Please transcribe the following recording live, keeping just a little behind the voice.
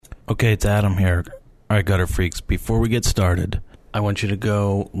Okay, it's Adam here. All right, Gutter Freaks, before we get started, I want you to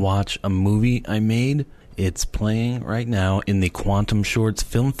go watch a movie I made. It's playing right now in the Quantum Shorts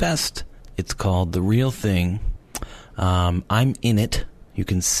Film Fest. It's called The Real Thing. I'm in it. You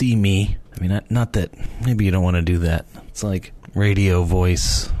can see me. I mean, not that... Maybe you don't want to do that. It's like radio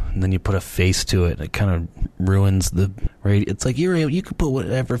voice, and then you put a face to it. It kind of ruins the radio. It's like you could put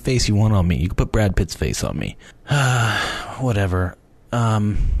whatever face you want on me. You could put Brad Pitt's face on me. Whatever.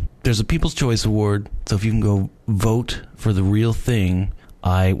 There's a People's Choice Award, so if you can go vote for The Real Thing,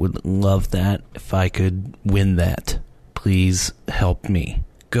 I would love that. If I could win that, please help me.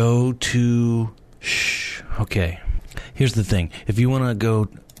 Go to... Okay. Here's the thing. If you want to go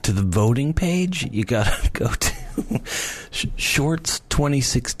to the voting page, you gotta go to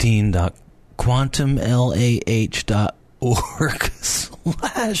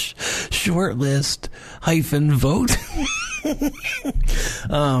shorts2016.quantumlah.org/shortlist-vote.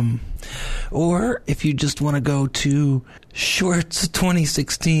 Or if you just want to go to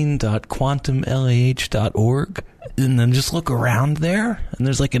shorts2016.quantumlah.org and then just look around there, and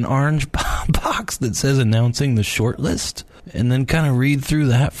there's like an orange box that says announcing the shortlist, and then kind of read through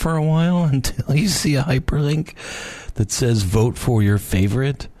that for a while until you see a hyperlink that says vote for your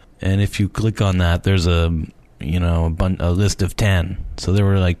favorite. And if you click on that, there's a list of 10. So there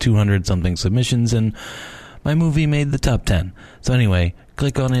were like 200 something submissions, and my movie made the top 10. So anyway,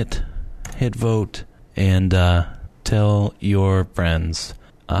 click on it, hit vote, and tell your friends.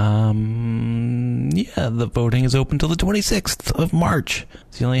 The voting is open till the 26th of March.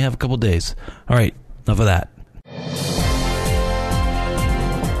 So you only have a couple days. All right, enough of that.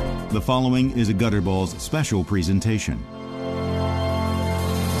 The following is a Gutterballs special presentation.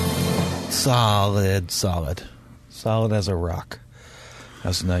 Solid as a rock.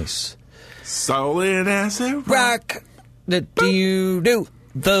 That's nice. Solid as a rock. That do you do?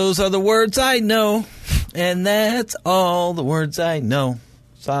 Those are the words I know, and that's all the words I know.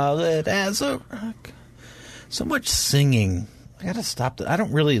 Solid as a rock. So much singing. I gotta stop that. I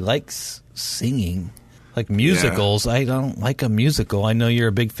don't really like singing. Like musicals. Yeah. I don't like a musical. I know you're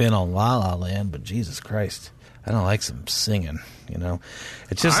a big fan of La La Land, but Jesus Christ, I don't like some singing, you know?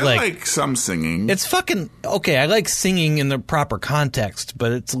 It's just I like some singing. It's fucking... Okay, I like singing in the proper context,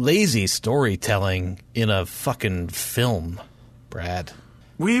 but it's lazy storytelling in a fucking film, Brad.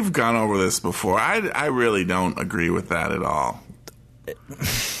 We've gone over this before. I really don't agree with that at all.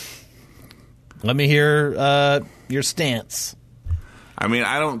 Let me hear your stance. I mean,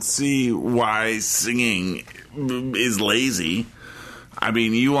 I don't see why singing is lazy. I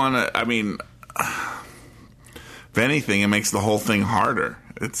mean, if anything, it makes the whole thing harder.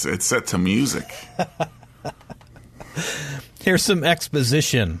 It's set to music. Here's some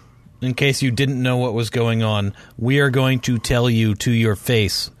exposition. In case you didn't know what was going on, we are going to tell you to your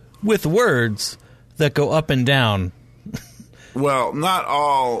face with words that go up and down. Well, not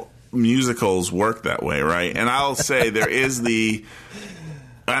all musicals work that way, right? And I'll say there is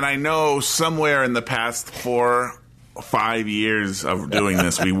and I know somewhere in the past 4 or 5 years of doing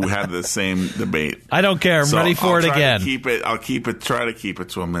this, we had the same debate. I don't care. I'm ready for it again. I'll try to keep it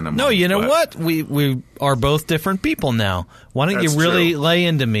to a minimum. No, you know what? We are both different people now. Why don't you really lay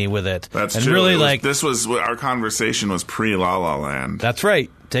into me with it? That's and true. Really this was our conversation was pre La La Land. That's right.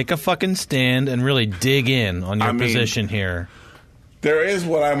 Take a fucking stand and really dig in on your position here. There is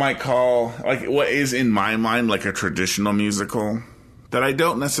what I might call, like, what is in my mind like a traditional musical that I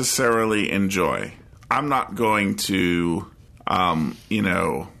don't necessarily enjoy. I'm not going to, I'm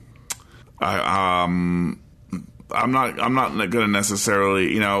not going to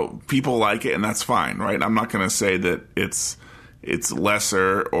necessarily, people like it and that's fine, right? I'm not going to say that it's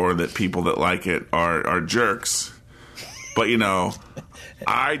lesser or that people that like it are jerks. But,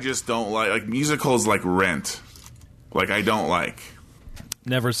 I just don't like musicals like Rent. Like, I don't like.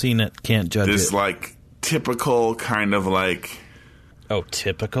 Never seen it. Can't judge it. This, like, typical kind of, like... Oh,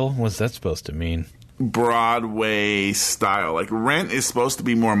 typical? What's that supposed to mean? Broadway style. Like, Rent is supposed to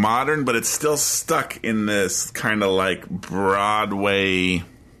be more modern, but it's still stuck in this kind of, like, Broadway...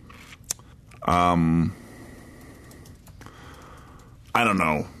 I don't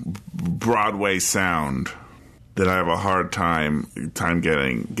know. Broadway sound that I have a hard time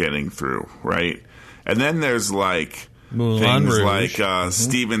getting through, right? And then there's, like... Moulin things Rouge. Like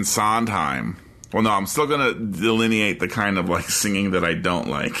Stephen Sondheim. Well, no, I'm still going to delineate the kind of like singing that I don't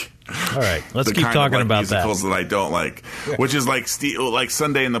like. All right, let's keep talking about musicals that I don't like, which is like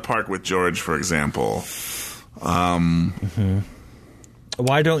Sunday in the Park with George, for example. Why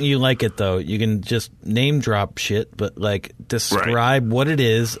don't you like it though? You can just name drop shit, but like describe what it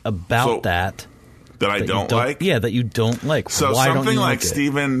is about that. that I don't like. Yeah, that you don't like. So why something don't you like it?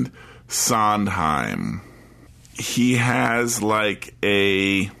 Stephen Sondheim, he has like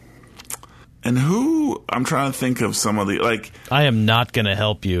and who, I'm trying to think of some of the, like. I am not going to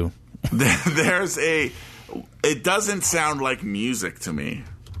help you. There's it doesn't sound like music to me,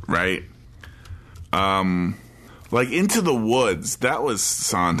 right? Like Into the Woods, that was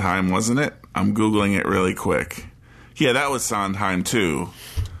Sondheim, wasn't it? I'm Googling it really quick. Yeah, that was Sondheim too.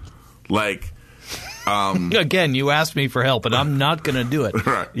 Like, again, you asked me for help, and I'm not going to do it.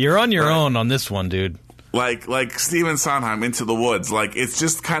 Right. You're on your own on this one, dude. Like Stephen Sondheim, Into the Woods. Like, it's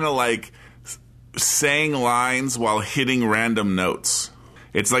just kind of like saying lines while hitting random notes.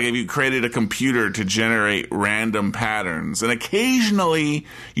 It's like if you created a computer to generate random patterns, and occasionally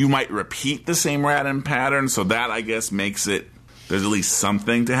you might repeat the same random pattern, so that, I guess, makes it, there's at least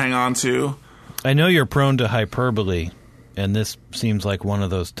something to hang on to. I know you're prone to hyperbole, and this seems like one of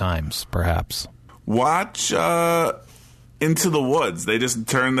those times, perhaps. Watch Into the Woods. They just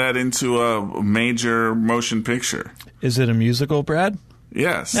turned that into a major motion picture. Is it a musical, Brad?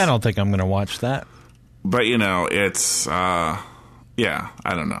 Yes. I don't think I'm going to watch that. But, it's, yeah,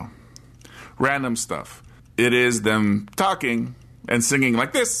 I don't know. Random stuff. It is them talking and singing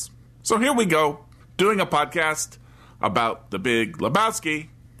like this. So here we go, doing a podcast about the Big Lebowski.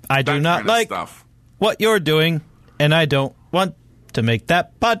 I do not like stuff. What you're doing, and I don't want to make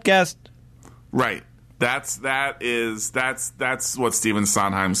that podcast. Right. That's what Stephen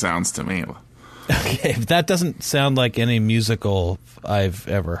Sondheim sounds to me. Okay, that doesn't sound like any musical I've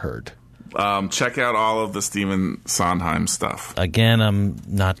ever heard. Check out all of the Stephen Sondheim stuff. Again, I'm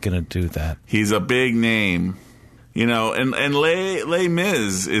not going to do that. He's a big name. And Les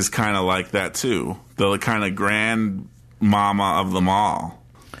Mis is kind of like that too. The kind of grandmama of them all,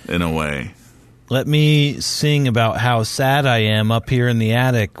 in a way. Let me sing about how sad I am up here in the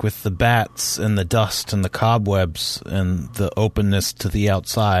attic with the bats and the dust and the cobwebs and the openness to the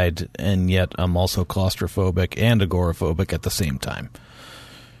outside, and yet I'm also claustrophobic and agoraphobic at the same time.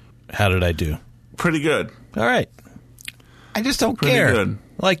 How did I do? Pretty good. All right. I just don't Pretty care. good.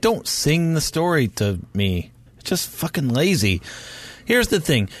 Like, don't sing the story to me. It's just fucking lazy. Here's the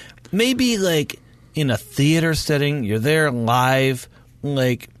thing. Maybe, like, in a theater setting, you're there live.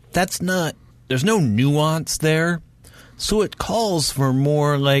 Like, that's not... There's no nuance there. So it calls for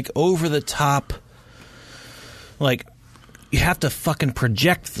more, like, over-the-top... Like, you have to fucking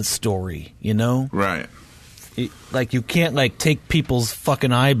project the story, you know? Right. Like, you can't, like, take people's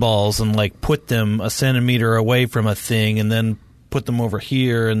fucking eyeballs and, like, put them a centimeter away from a thing and then put them over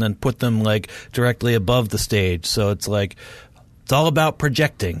here and then put them, like, directly above the stage. So it's like, it's all about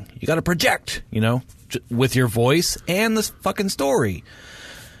projecting. You got to project, with your voice and the fucking story.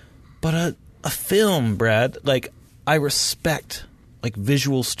 But a film, Brad, like, I respect, like,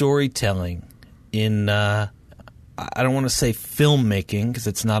 visual storytelling in, I don't want to say filmmaking because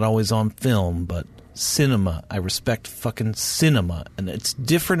it's not always on film, but cinema. I respect fucking cinema, and it's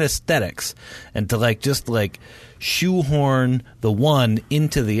different aesthetics, and to just shoehorn the one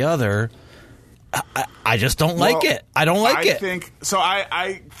into the other, I just don't like it. I don't like it.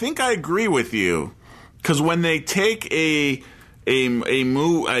 I think I agree with you, because when they take a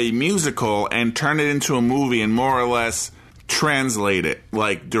musical and turn it into a movie and more or less translate it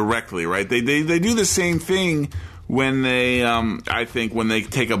like directly, right? They do the same thing when they, I think, when they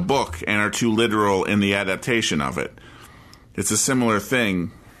take a book and are too literal in the adaptation of it. It's a similar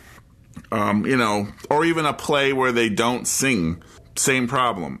thing, or even a play where they don't sing. Same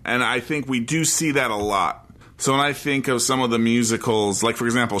problem. And I think we do see that a lot. So when I think of some of the musicals, like, for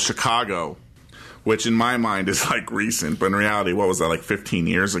example, Chicago, which in my mind is like recent, but in reality, what was that, like 15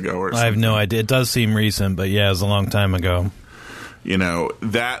 years ago or something? I have no idea. It does seem recent, but yeah, it was a long time ago.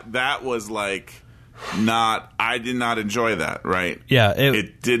 That was like... I did not enjoy that, right? Yeah.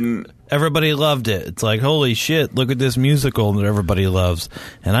 It didn't... Everybody loved it. It's like, holy shit, look at this musical that everybody loves.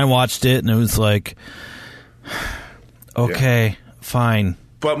 And I watched it, and it was like, okay, fine.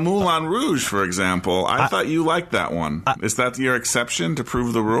 But Moulin Rouge, for example, I thought you liked that one. Is that your exception to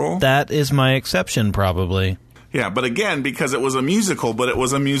prove the rule? That is my exception, probably. Yeah, but again, because it was a musical, but it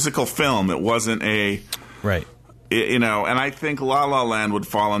was a musical film. It wasn't a... Right. And I think La La Land would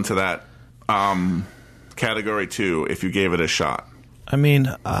fall into that category too if you gave it a shot. I mean,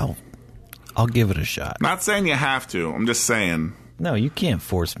 I'll give it a shot. Not saying you have to. I'm just saying. No, you can't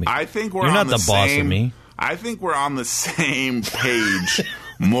force me. I think You're not the boss of me. I think we're on the same page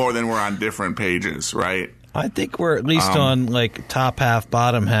more than we're on different pages, right? I think we're at least on like top half,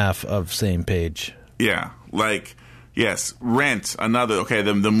 bottom half of same page. Yeah, like yes, Rent. Another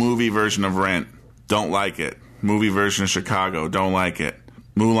the movie version of Rent. Don't like it. Movie version of Chicago. Don't like it.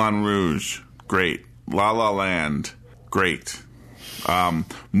 Moulin Rouge. Great. La La Land, great.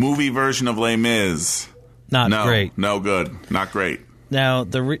 Movie version of Les Mis, not great. No good. Not great. Now,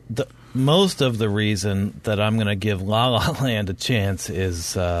 the most of the reason that I'm going to give La La Land a chance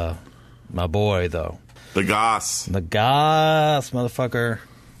is my boy, though. The Goss. The Goss, motherfucker.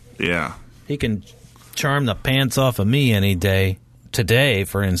 Yeah. He can charm the pants off of me any day. Today,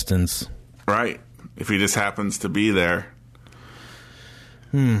 for instance. Right. If he just happens to be there.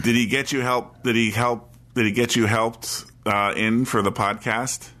 Did he get you help? Did he get you helped in for the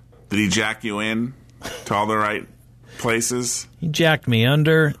podcast? Did he jack you in to all the right places? He jacked me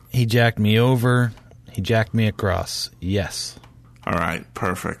under. He jacked me over. He jacked me across. Yes. All right.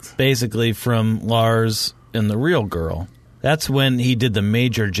 Perfect. Basically from Lars and the Real Girl. That's when he did the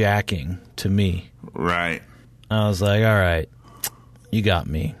major jacking to me. Right. I was like, all right, you got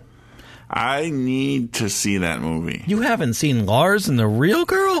me. I need to see that movie. You haven't seen Lars and the Real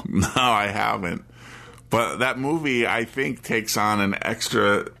Girl? No, I haven't. But that movie, I think, takes on an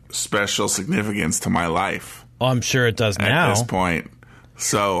extra special significance to my life. Oh, I'm sure it does now. At this point.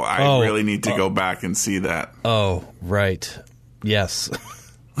 So I really need to go back and see that. Oh, right. Yes.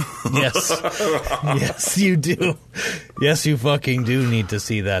 Yes. Yes, you do. Yes, you fucking do need to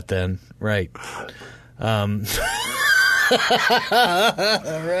see that then. Right. Right.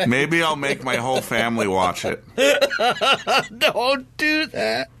 Maybe I'll make my whole family watch it. Don't do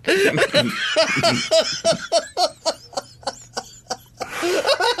that.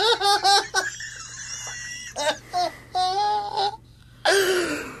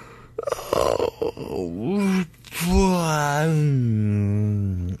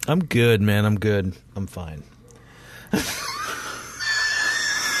 I'm good, man. I'm good. I'm fine.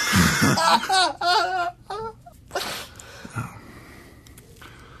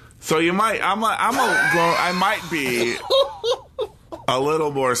 So you might, I might be a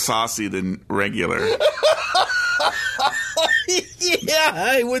little more saucy than regular. Yeah,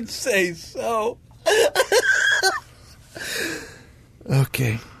 I would say so.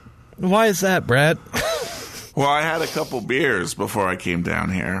 Okay. Why is that, Brad? Well, I had a couple beers before I came down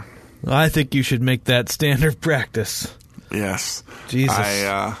here. I think you should make that standard practice. Yes. Jesus.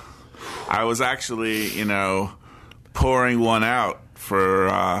 I was actually, pouring one out for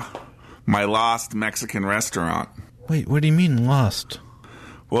my lost Mexican restaurant. Wait, what do you mean lost?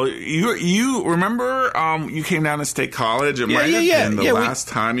 Well, you remember you came down to State College? It might have been the last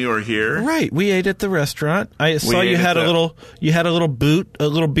time you were here. Right, we ate at the restaurant. I saw you had a little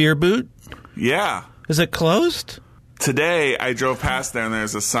beer boot. Yeah. Is it closed? Today I drove past there and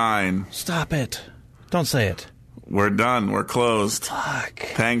there's a sign. Stop it. Don't say it. We're done. We're closed. Fuck.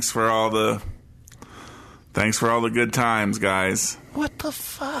 Thanks for all the good times, guys. What the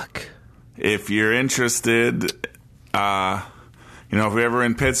fuck? If you're interested, if we're ever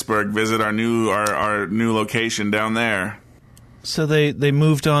in Pittsburgh, visit our new location down there. So they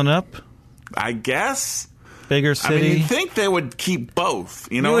moved on up? I guess. Bigger city? I mean, you'd think they would keep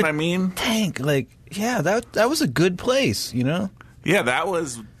both. You know what I mean? Tank, that was a good place, Yeah, that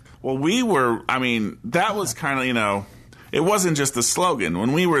was... Well, that was kind of, it wasn't just a slogan.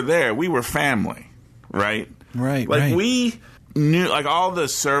 When we were there, we were family, right? Right, right. We knew, all the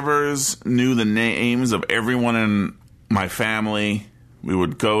servers knew the names of everyone in my family. We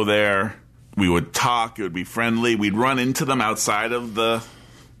would go there. We would talk. It would be friendly. We'd run into them outside of the,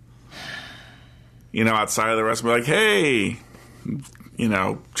 outside of the restaurant. Like, hey,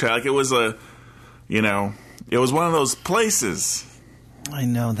 it was it was one of those places. I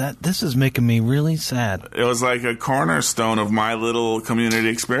know that this is making me really sad. It was like a cornerstone of my little community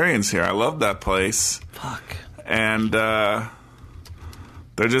experience here. I love that place. Fuck. And they're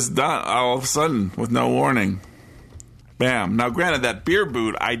just done all of a sudden with no warning. Bam. Now, granted, that beer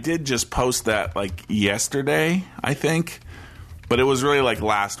boot, I did just post that yesterday, I think. But it was really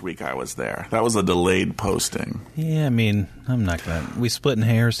last week I was there. That was a delayed posting. Yeah, I mean, I'm not going to... We splitting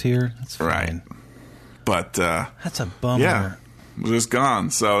hairs here? That's fine. Right. But... that's a bummer. Yeah. Just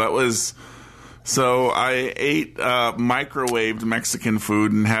gone. So I ate microwaved Mexican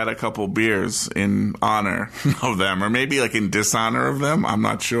food and had a couple beers in honor of them, or maybe in dishonor of them. I'm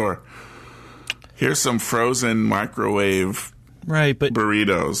not sure. Here's some frozen microwave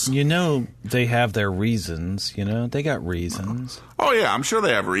burritos. They have their reasons. They got reasons. Oh yeah, I'm sure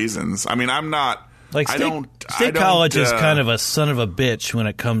they have reasons. I mean, I'm not. State College is kind of a son of a bitch when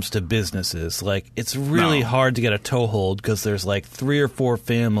it comes to businesses. It's really hard to get a toehold because there's 3 or 4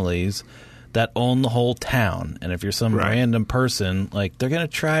 families that own the whole town. And if you're some random person, they're going to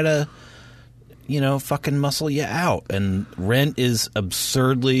try to, fucking muscle you out. And rent is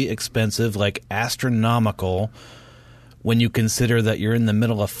absurdly expensive, astronomical. when you consider that you're in the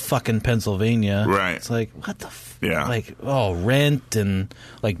middle of fucking Pennsylvania. Right. It's like, what the Yeah. Like, rent and,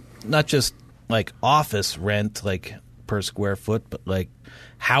 like, not just, like, office rent, like, per square foot, but, like,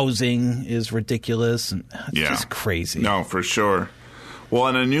 housing is ridiculous. And it's just crazy. No, for sure. Well,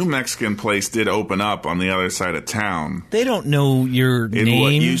 and a new Mexican place did open up on the other side of town. They don't know your In name.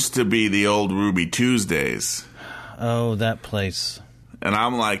 what used to be the old Ruby Tuesdays. Oh, that place. And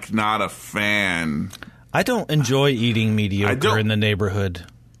I'm, like, not a fan. I don't enjoy eating mediocre in the neighborhood.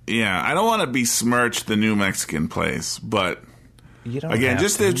 Yeah, I don't want to besmirch the new Mexican place, but You don't again, have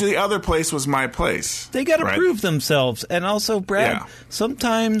just to. the other place was my place. They got to right? prove themselves. And also, Brad, Yeah.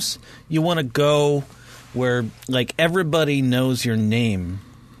 sometimes you want to go where, like, everybody knows your name,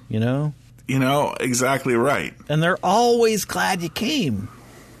 you know? You know, exactly right. And they're always glad you came.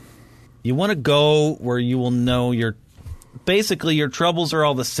 You want to go where you will know basically your troubles are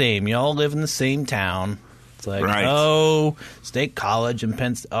all the same. You all live in the same town. It's like, Right. State College and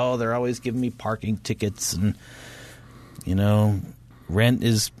Penn. Oh, they're always giving me parking tickets, and you know, rent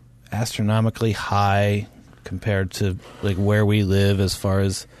is astronomically high compared to like where we live, as far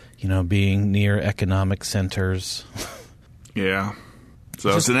as being near economic centers. Yeah.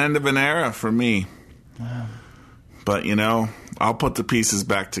 So it's an end of an era for me. Wow. But I'll put the pieces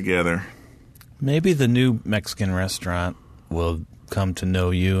back together. Maybe the new Mexican restaurant will come to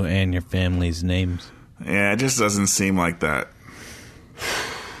know you and your family's names. Yeah, it just doesn't seem like that.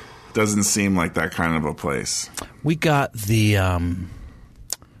 Doesn't seem like that kind of a place. We got the,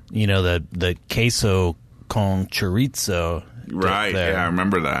 the queso con chorizo. Right, there, yeah, I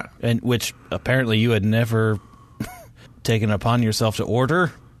remember that. and which apparently you had never taken upon yourself to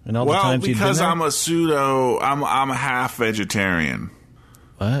order. And all the Well, times because you'd been I'm a half vegetarian.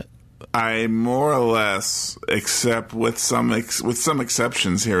 What? I more or less, except with some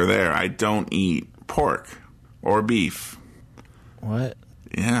exceptions here or there, I don't eat pork or beef. What?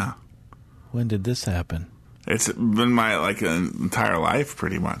 Yeah. When did this happen? It's been my entire life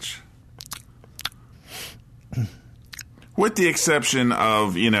pretty much. With the exception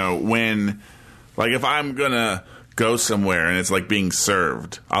of, when if I'm going to go somewhere and it's being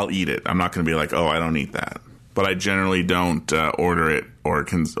served, I'll eat it. I'm not going to be like, "Oh, I don't eat that." But I generally don't order it or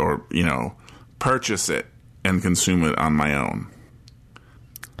purchase it and consume it on my own.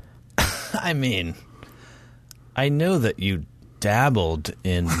 I mean, I know that you dabbled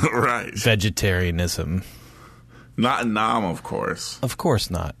in Right. vegetarianism. Not in Nam, of course. Of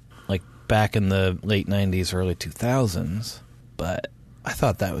course not. Like back in the late 90s, early 2000s. But I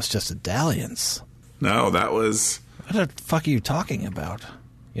thought that was just a dalliance. No, that was... What the fuck are you talking about?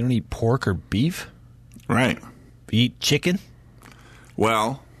 You don't eat pork or beef? Right. You eat chicken?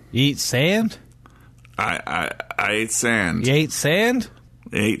 Well... You eat sand? I ate sand. You ate sand?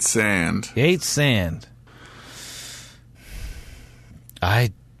 Ate sand. You ate sand.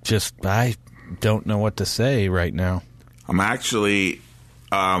 I don't know what to say right now. I'm actually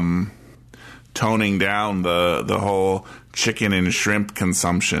toning down the whole chicken and shrimp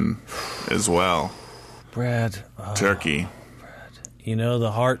consumption as well. Brad. Turkey. Brad.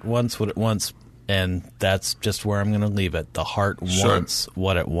 The heart wants what it wants, and that's just where I'm going to leave it. The heart wants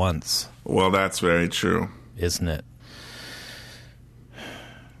what it wants. Well, that's very true. Isn't it?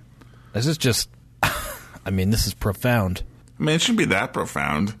 This is just... this is profound. I mean, it shouldn't be that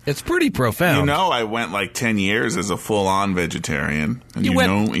profound. It's pretty profound. I went 10 years as a full-on vegetarian. And you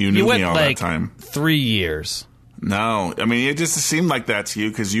went knew me all that time. 3 years. No. I mean, it just seemed like that to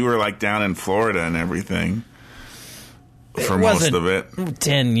you because you were down in Florida and everything for most of it.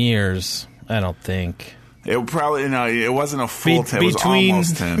 10 years, I don't think. It probably, it wasn't a full 10. It was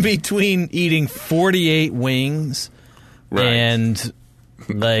almost 10. Between eating 48 wings and,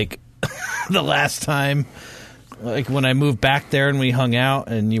 the last time... when I moved back there and we hung out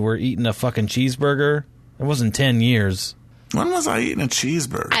and you were eating a fucking cheeseburger, it wasn't 10 years. When was I eating a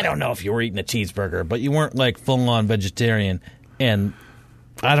cheeseburger? I don't know if you were eating a cheeseburger, but you weren't full-on vegetarian. And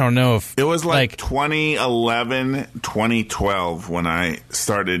I don't know if... It was 2011, 2012 when I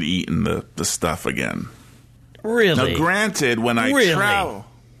started eating the stuff again. Really? Now, granted, when I travel...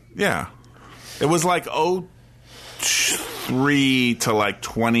 Yeah. It was 03 to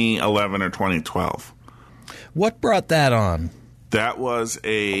 2011 or 2012. What brought that on? It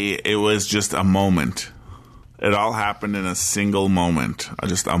was just a moment. It all happened in a single moment.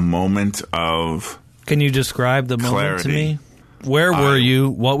 Just a moment of Can you describe the moment clarity. to me? Where were you?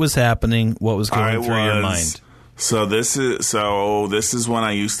 What was happening? What was going through your mind? So this is when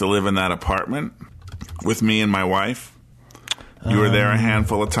I used to live in that apartment with me and my wife. You were there a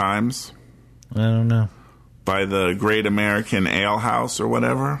handful of times. I don't know. By the Great American Ale House or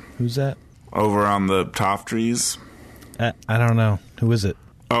whatever. Who's that? Over on the Toft Trees. I don't know. Who is it?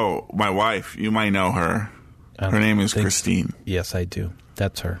 Oh, my wife. You might know her. Her name is Christine. Yes, I do.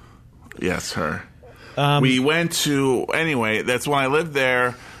 That's her. Yes, her. We went to... Anyway, that's when I lived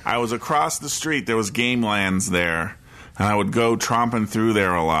there. I was across the street. There was Game Lands there. And I would go tromping through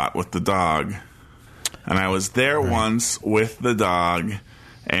there a lot with the dog. And I was there once with the dog,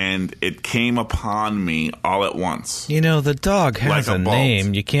 and it came upon me all at once. You know, the dog has Like a a bolt.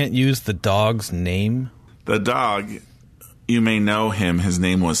 name. You can't use the dog's name. The dog, you may know him. His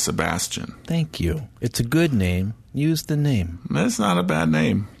name was Sebastian. Thank you. It's a good name. Use the name. That's not a bad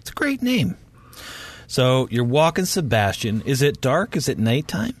name. It's a great name. So you're walking Sebastian. Is it dark? Is it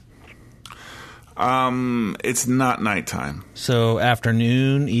nighttime? It's not nighttime. So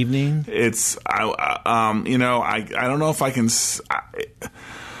afternoon, evening? It's, I don't know if I can,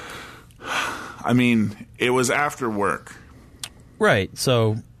 I mean, it was after work. Right.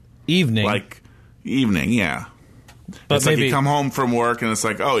 So evening. Like, evening, yeah. But it's maybe like you come home from work, and it's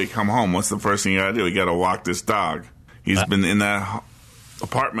like, oh, you come home. What's the first thing you got to do? You got to walk this dog. He's been in that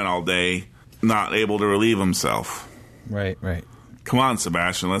apartment all day, not able to relieve himself. Right. Come on,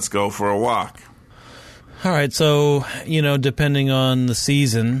 Sebastian, let's go for a walk. All right. So, depending on the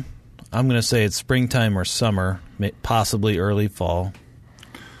season, I'm going to say it's springtime or summer, possibly early fall.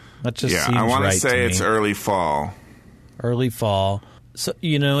 That just seems I want right to say it's me. early fall. Early fall. So,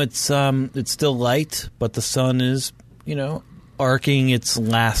 it's still light, but the sun is, arcing its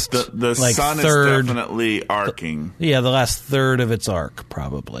last The sun third, is definitely arcing. the last third of its arc,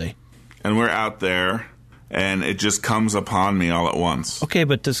 probably. And we're out there, and it just comes upon me all at once. Okay,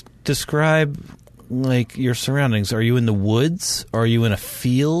 but describe your surroundings. Are you in the woods? Are you in a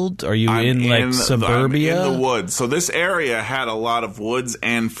field? Are you in suburbia? I'm in the woods. So this area had a lot of woods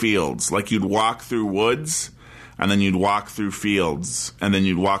and fields. Like you'd walk through woods, and then you'd walk through fields, and then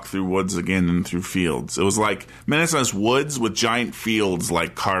you'd walk through woods again and through fields. It was like Minnesota's woods with giant fields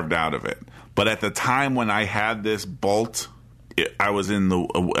carved out of it. But at the time when I had this bolt, I was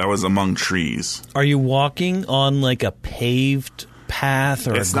among trees. Are you walking on a paved path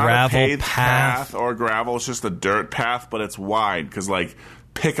or It's a not gravel a paved path or gravel. It's just a dirt path, but it's wide because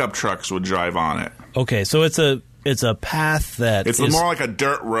pickup trucks would drive on it. Okay, so it's a path that It's more like a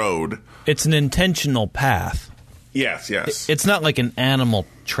dirt road. It's an intentional path. Yes. It's not like an animal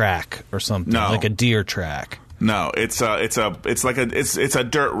track or something, No. like a deer track. No, it's a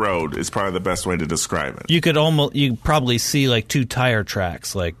dirt road is probably the best way to describe it. You probably see two tire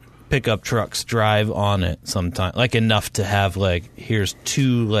tracks, pickup trucks drive on it sometime, enough to have here's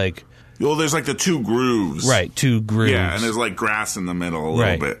two Well, there's the two grooves. right, two grooves. Yeah, and there's grass in the middle a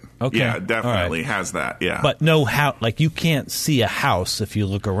Right. little bit. Okay. Yeah, it definitely All right. has that. Yeah. But no you can't see a house if you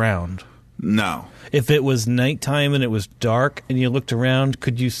look around. no. If it was nighttime and it was dark and you looked around,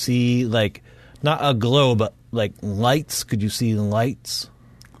 could you see not a glow but lights? Could you see lights?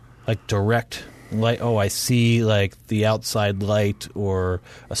 Direct light? Oh, I see the outside light or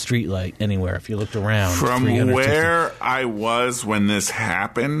a street light anywhere if you looked around. From 360. where I was when this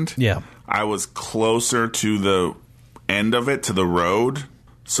happened, Yeah. I was closer to the end of it, to the road,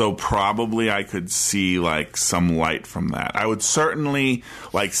 so probably I could see some light from that. I would certainly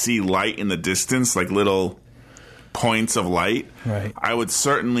see light in the distance, little points of light. Right. I would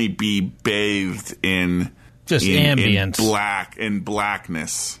certainly be bathed in Just ambient. in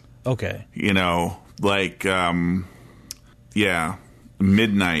blackness. Okay.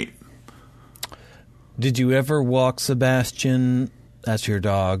 Midnight. Did you ever walk Sebastian? That's your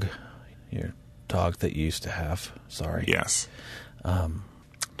dog that you used to have. Sorry. Yes.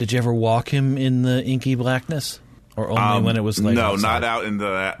 Did you ever walk him in the inky blackness? Or only when it was no, outside? not out into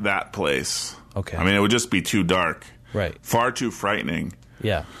that place. Okay. I mean, it would just be too dark. Right. Far too frightening.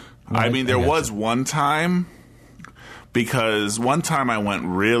 Yeah. I mean, there got was you. one time, because one time I went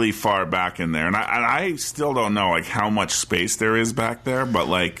really far back in there, and I still don't know how much space there is back there, but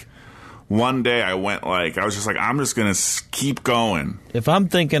one day I went I was just I'm just gonna keep going. If I'm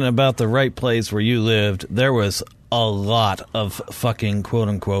thinking about the right place where you lived, there was a lot of fucking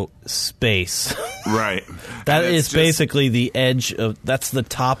quote-unquote space. Right. That And is it's just- basically the edge of... That's the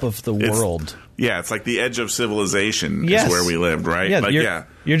top of the It's- world. Yeah, it's the edge of civilization Yes. is where we lived, right? Yeah,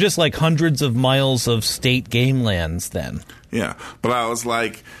 you're just hundreds of miles of state game lands then. Yeah, but I was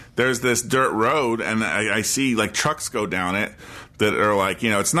there's this dirt road, and I see trucks go down it that are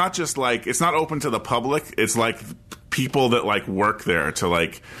it's not just it's not open to the public. It's people that work there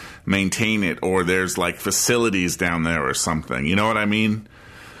to maintain it, or there's facilities down there or something. You know what I mean?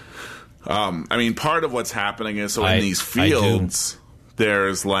 I mean, part of what's happening is in these fields,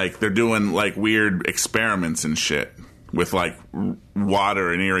 there's they're doing weird experiments and shit with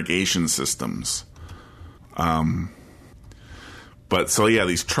water and irrigation systems. But so yeah,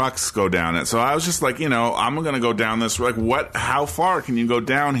 these trucks go down it. So I was just like, I'm going to go down this. Like, how far can you go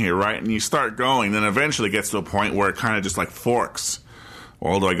down here, right? And you start going, then eventually it gets to a point where it kind of just like forks.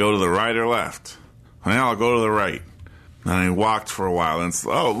 Well, do I go to the right or left? Well, I'll go to the right. And I walked for a while, and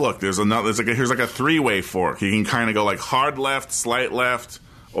look, here's like a three-way fork. You can kind of go like hard left, slight left,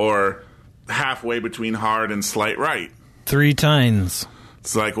 or halfway between hard and slight right. 3 tines.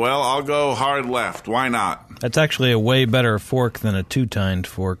 It's like, well, I'll go hard left. Why not? That's actually a way better fork than a 2-tined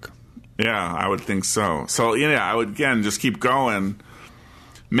fork. Yeah, I would think so. So, I would, again, just keep going,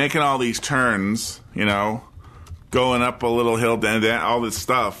 making all these turns, going up a little hill, all this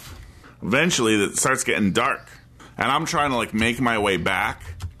stuff. Eventually, it starts getting dark. And I'm trying to, like, make my way back,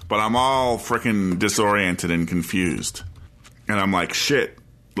 but I'm all freaking disoriented and confused. And I'm like, shit.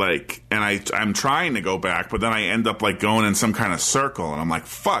 Like, and I'm trying to go back, but then I end up, like, going in some kind of circle. And I'm like,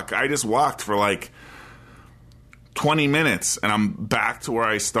 fuck, I just walked for, like, 20 minutes, and I'm back to where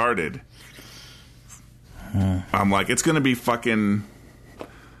I started. I'm like, it's going to be fucking,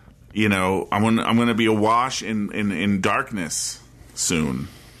 I'm going to be awash in darkness soon.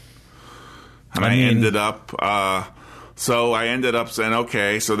 And I ended up saying,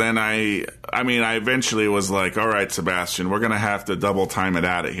 okay, so then I eventually was like, all right, Sebastian, we're going to have to double time it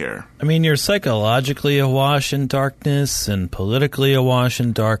out of here. I mean, you're psychologically awash in darkness and politically awash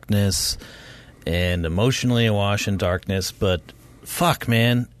in darkness and emotionally awash in darkness, but fuck,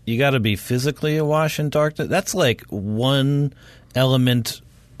 man, you got to be physically awash in darkness. That's like one element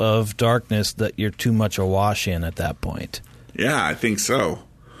of darkness that you're too much awash in at that point. Yeah, I think so.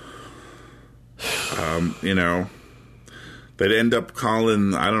 They'd end up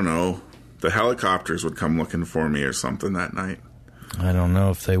calling, I don't know, the helicopters would come looking for me or something that night. I don't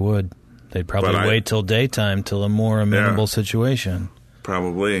know if they would. They'd probably wait till daytime, till a more amenable situation.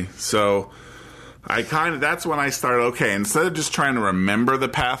 Probably. So that's when I started, okay, instead of just trying to remember the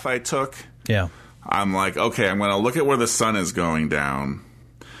path I took, I'm like, okay, I'm going to look at where the sun is going down.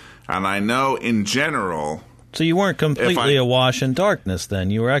 And I know in general... So you weren't completely awash in darkness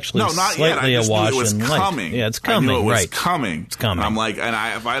then. You were actually slightly awash in light. Coming. Yeah, it's coming. I knew it was right. coming. It's coming. I'm like,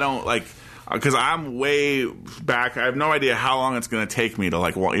 if I don't, like, because I'm way back, I have no idea how long it's going to take me to,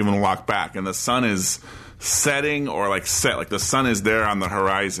 like, even walk back. And the sun is setting or, like, set. Like, the sun is there on the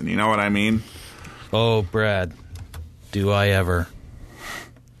horizon. You know what I mean? Oh, Brad. Do I ever.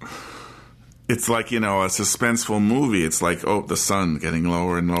 It's like, a suspenseful movie. It's like, oh, the sun getting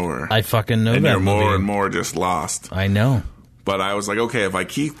lower and lower. I fucking know and that you're movie. more and more just lost. I know. But I was like, okay, if I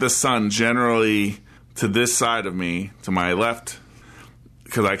keep the sun generally to this side of me, to my left,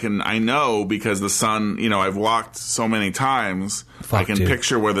 because I know because the sun, I've walked so many times, I can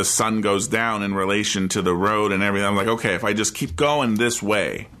picture where the sun goes down in relation to the road and everything. I'm like, okay, if I just keep going this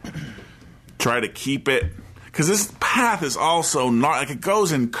way, try to keep it. Because this path is also like it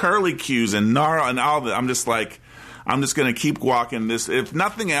goes in curly cues and gnarl and all that. I'm just like, I'm just going to keep walking this. If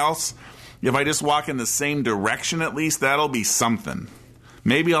nothing else, if I just walk in the same direction at least, that'll be something.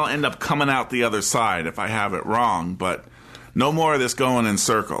 Maybe I'll end up coming out the other side if I have it wrong, but no more of this going in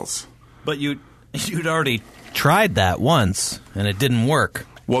circles. But you'd already tried that once, and it didn't work.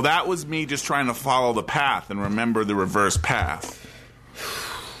 Well, that was me just trying to follow the path and remember the reverse path.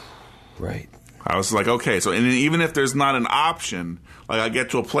 Right. I was like, okay, so and even if there's not an option, like I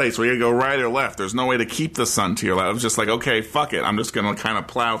get to a place where you go right or left, there's no way to keep the sun to your left. I was just like, okay, fuck it. I'm just going to kind of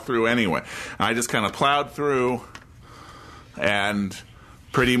plow through anyway. And I just kind of plowed through and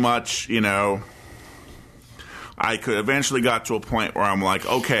pretty much, I could eventually got to a point where I'm like,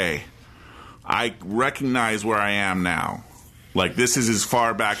 okay, I recognize where I am now. Like, this is as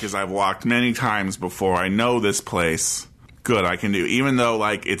far back as I've walked many times before. I know this place. Good, I can do. Even though,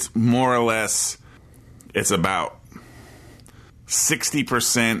 like, it's more or less, it's about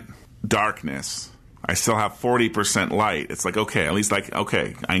 60% darkness. I still have 40% light. It's like, okay, at least, like,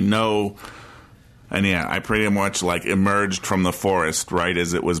 okay, I know. And yeah, I pretty much, like, emerged from the forest right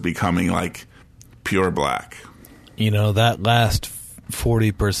as it was becoming, like, pure black. That last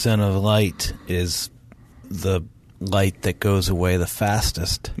 40% of light is the light that goes away the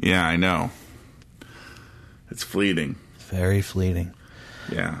fastest. Yeah, I know. It's fleeting. Very fleeting.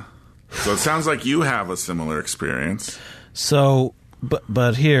 Yeah. So it sounds like you have a similar experience. So,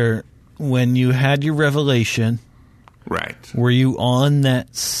 but here, when you had your revelation, right? Were you on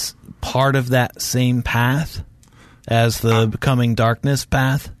that part of that same path as the becoming darkness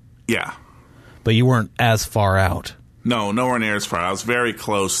path? Yeah. But you weren't as far out. No, nowhere near as far. I was very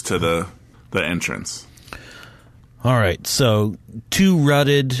close to the entrance. All right. So, 2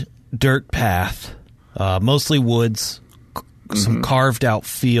 rutted dirt path, mostly woods. some carved out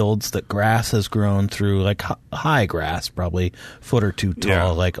fields that grass has grown through, like high grass, probably a foot or two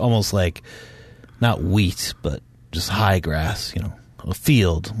tall, like almost like not wheat, but just high grass, you know, a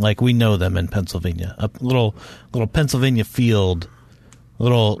field like we know them in Pennsylvania, a little Pennsylvania field,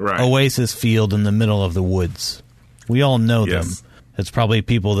 little oasis field in the middle of the woods. We all know them. It's probably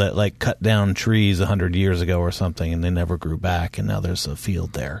people that like cut down trees 100 years ago or something, and they never grew back, and now there's a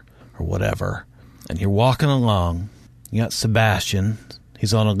field there or whatever. And you're walking along. You got Sebastian.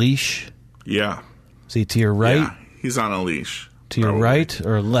 He's on a leash. Yeah. Is he to your right? Yeah, he's on a leash. To your right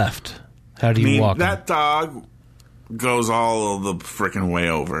or left? How do you walk? That dog goes all the freaking way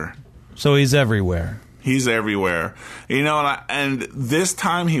over. So he's everywhere. He's everywhere. You know, and this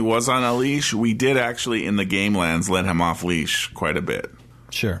time he was on a leash. We did actually, in the game lands, let him off leash quite a bit.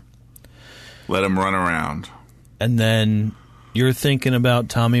 Sure. Let him run around. And then you're thinking about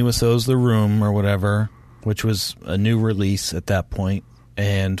Tommy Wiseau's The Room or whatever, which was a new release at that point.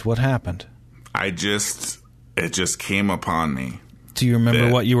 And what happened? It just came upon me. Do you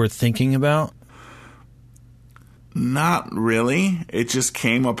remember what you were thinking about? Not really. It just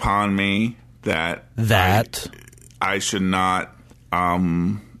came upon me that I should not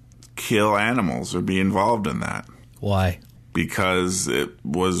kill animals or be involved in that. Why? Because it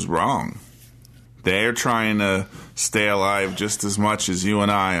was wrong. They're trying to stay alive just as much as you and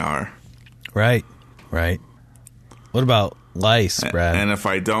I are. Right. What about lice, Brad? And if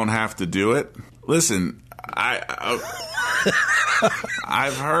I don't have to do it, listen, I've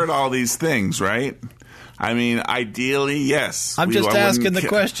heard all these things, right? I mean, ideally, yes. I'm just asking the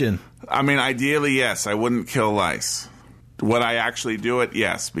question. I mean, ideally, yes, I wouldn't kill lice. Would I actually do it?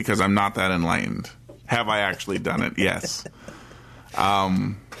 Yes, because I'm not that enlightened. Have I actually done it? Yes.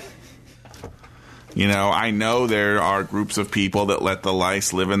 You know, I know there are groups of people that let the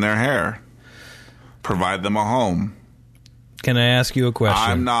lice live in their hair. Provide them a home. Can I ask you a question?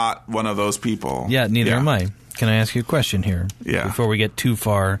 I'm not one of those people. Yeah, neither am I. Can I ask you a question here? Yeah. Before we get too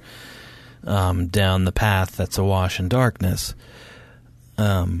far down the path that's awash in darkness.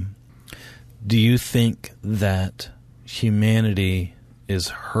 Do you think that humanity is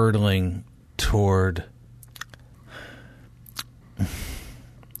hurtling toward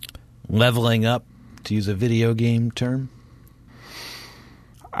leveling up, to use a video game term?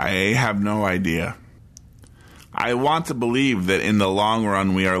 I have no idea. I want to believe that in the long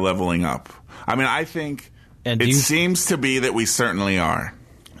run we are leveling up. I mean, I think seems to be that we certainly are.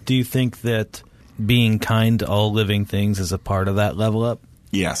 Do you think that being kind to all living things is a part of that level up?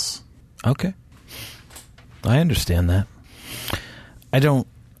 Yes. Okay. I understand that. I don't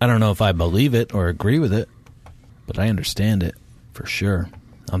know if I believe it or agree with it, but I understand it for sure.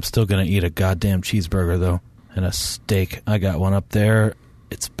 I'm still going to eat a goddamn cheeseburger, though, and a steak. I got one up there.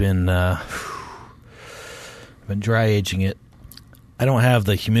 It's been I've been dry aging it. I don't have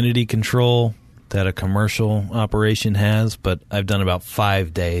the humidity control that a commercial operation has, but I've done about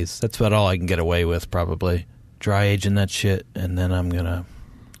 5 days. That's about all I can get away with, probably. Dry aging that shit, and then I'm going to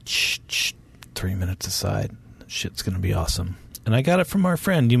 3 minutes aside. That shit's going to be awesome. And I got it from our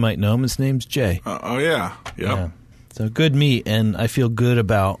friend. You might know him. His name's Jay. Oh, yeah. Yep. Yeah. So good meat, and I feel good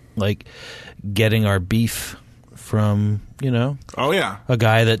about, like, getting our beef from, you know. Oh, yeah. A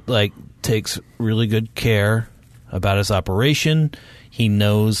guy that, like, takes really good care about his operation. He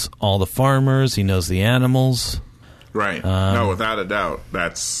knows all the farmers. He knows the animals. Right. No, without a doubt.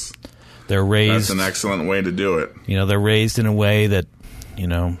 That's an excellent way to do it. You know, they're raised in a way that, you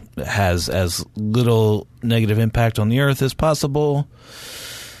know, has as little negative impact on the earth as possible.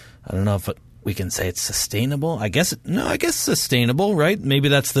 I don't know if we can say it's sustainable. I guess sustainable, right? Maybe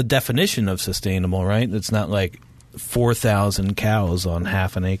that's the definition of sustainable, right? It's not like 4,000 cows on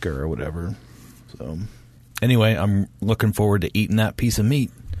half an acre or whatever. So anyway, I'm looking forward to eating that piece of meat.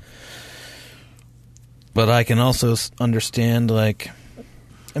 But I can also understand, like,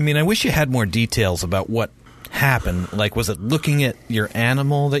 I mean, I wish you had more details about what happened. Like, was it looking at your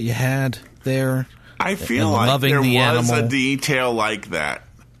animal that you had there? I feel like there was a detail like that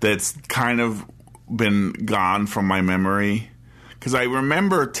that's kind of been gone from my memory. Because I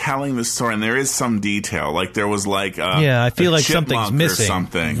remember telling the story, and there is some detail. Like, there was like I feel like something's missing. Or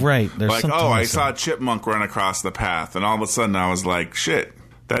something. Right. There's like, something I missing. saw a chipmunk run across the path, and all of a sudden I was like, shit,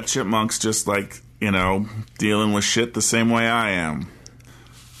 that chipmunk's just like, you know, dealing with shit the same way I am.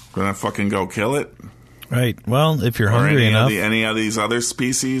 Gonna fucking go kill it? Right. Well, if you're hungry enough. Any of these other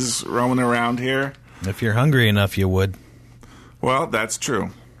species roaming around here? If you're hungry enough, you would. Well, that's true.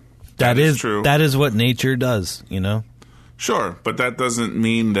 That is true. That is what nature does, you know? Sure, but that doesn't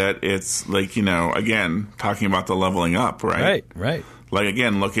mean that it's like, you know, again, talking about the leveling up, right? Right. Like,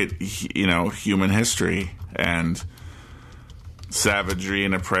 again, look at, you know, human history and savagery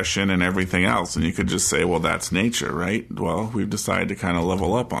and oppression and everything else. And you could just say, well, that's nature, right? Well, we've decided to kind of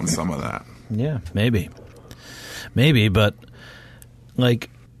level up on some of that. Yeah, maybe. Maybe, but, like,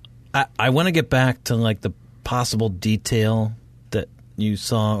 I want to get back to, like, the possible detail that you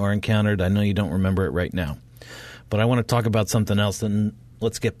saw or encountered. I know you don't remember it right now. But I want to talk about something else, and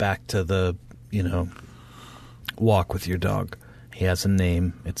let's get back to the, walk with your dog. He has a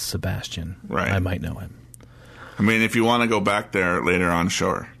name. It's Sebastian. Right. I might know him. I mean, if you want to go back there later on,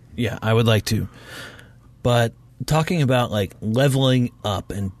 sure. Yeah, I would like to. But talking about, like, leveling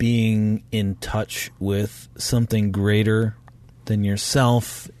up and being in touch with something greater than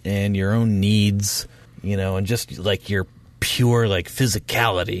yourself and your own needs, and just, like, your pure, like,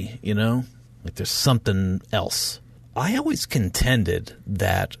 physicality, Like, there's something else. I always contended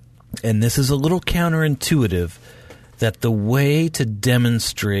that, and this is a little counterintuitive, that the way to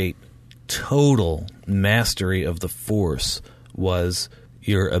demonstrate total mastery of the Force was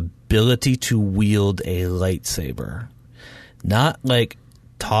your ability to wield a lightsaber. Not like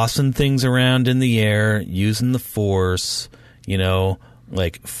tossing things around in the air, using the Force,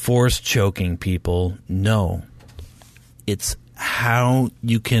 like Force choking people. No. It's how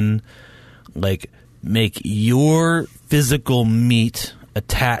you can, like, make your physical meat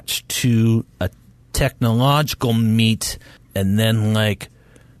attached to a technological meat and then, like,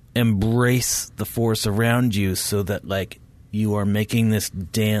 embrace the Force around you so that, like, you are making this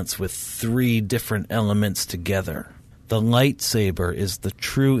dance with 3 different elements together. The lightsaber is the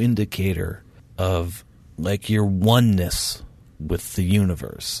true indicator of, like, your oneness with the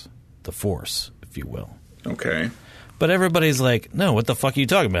universe, the Force, if you will. Okay. But everybody's like, no, what the fuck are you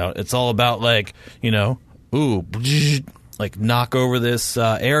talking about? It's all about, like, like, knock over this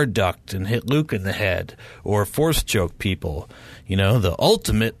air duct and hit Luke in the head, or Force choke people. The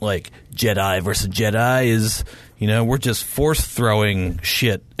ultimate, like, Jedi versus Jedi is, we're just Force throwing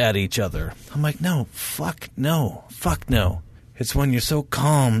shit at each other. I'm like, no, fuck no. It's when you're so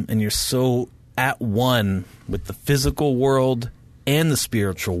calm and you're so at one with the physical world and the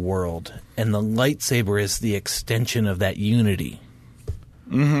spiritual world, and the lightsaber is the extension of that unity.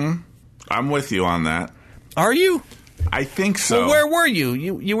 Mm-hmm. I'm with you on that. Are you? I think so. Well, where were you?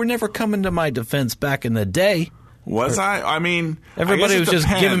 You were never coming to my defense back in the day. Was I? I mean, everybody was just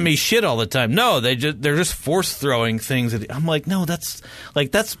depends. giving me shit all the time. No, they're just Force throwing things. I'm like, no, that's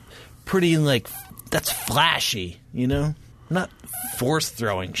pretty, like, that's flashy, Not Force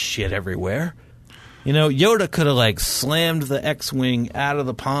throwing shit everywhere. Yoda could have, like, slammed the X-Wing out of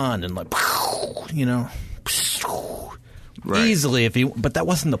the pond and, like, right. Easily but that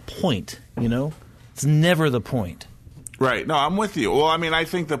wasn't the point, It's never the point. Right. No, I'm with you. Well, I mean, I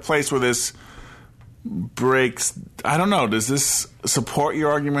think the place where this breaks, I don't know, does this support your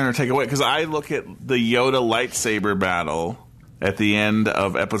argument or take away? Because I look at the Yoda lightsaber battle at the end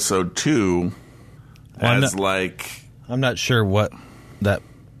of episode 2 as I'm not sure what's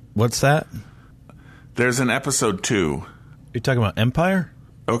that? There's an episode 2. You're talking about Empire?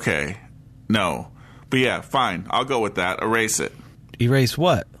 Okay. No. But yeah, fine. I'll go with that. Erase it. Erase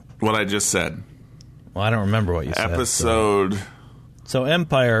what? What I just said. Well, I don't remember what you said. Episode... So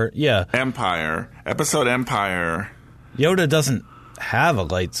Empire, yeah. Episode Empire. Yoda doesn't have a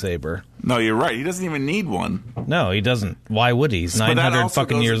lightsaber. No, you're right. He doesn't even need one. No, he doesn't. Why would he? He's 900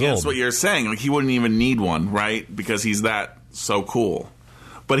 fucking years old. That's what you're saying. Like, he wouldn't even need one, right? Because he's that so cool.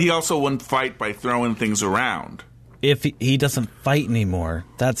 But he also wouldn't fight by throwing things around. If he doesn't fight anymore,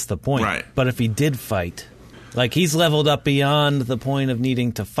 that's the point. Right. But if he did fight, like, he's leveled up beyond the point of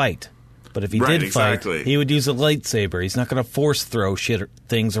needing to fight. But if he did fight, he would use a lightsaber. He's not going to Force throw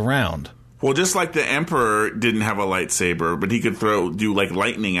things around. Well, just like the Emperor didn't have a lightsaber, but he could do like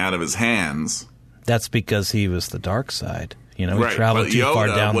lightning out of his hands. That's because he was the dark side. He right. traveled but too Yoda far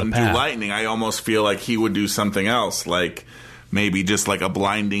down the wouldn't path. do lightning. I almost feel like he would do something else, like maybe just like a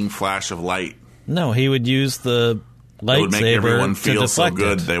blinding flash of light. No, he would use the lightsaber it would make everyone to feel so deflect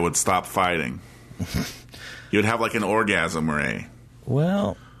good it. they would stop fighting. You would have like an orgasm ray.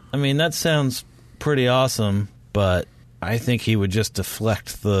 Well, I mean, that sounds pretty awesome, but I think he would just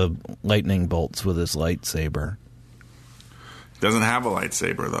deflect the lightning bolts with his lightsaber. Doesn't have a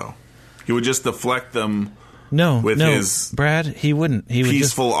lightsaber, though. He would just deflect them with his Brad, he wouldn't. He would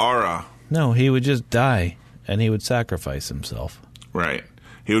peaceful aura. No, he would just die, and he would sacrifice himself. Right.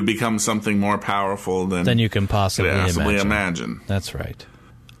 He would become something more powerful than you can possibly imagine. That's right.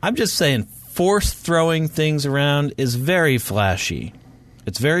 I'm just saying, Force throwing things around is very flashy.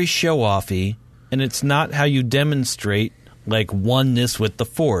 It's very show-offy, and it's not how you demonstrate, like, oneness with the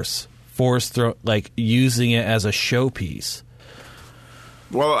Force. Like, using it as a showpiece.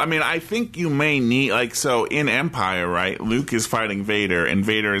 Well, I mean, I think you may need, like, so in Empire, right, Luke is fighting Vader, and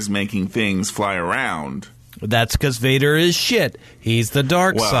Vader is making things fly around. That's because Vader is shit. He's the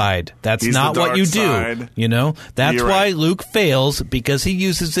dark side. That's not what you do. You know? That's why Luke fails, because he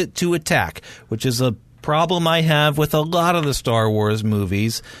uses it to attack, which is a problem I have with a lot of the Star Wars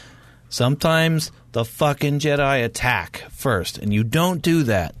movies. Sometimes the fucking Jedi attack first, and you don't do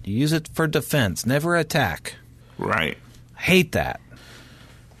that. You use it for defense, never attack. Right. I hate that.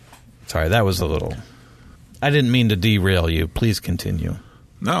 Sorry, that was a little... I didn't mean to derail you. Please continue.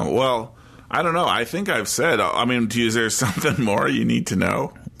 No, well... I don't know. I think I've said. I mean, is there something more you need to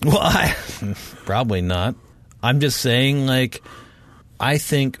know? Well, probably not. I'm just saying, like, I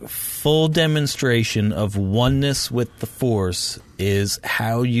think full demonstration of oneness with the Force is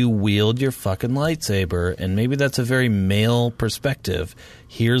how you wield your fucking lightsaber. And maybe that's a very male perspective.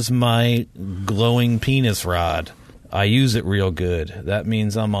 Here's my glowing penis rod. I use it real good. That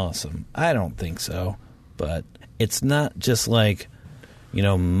means I'm awesome. I don't think so. But it's not just like...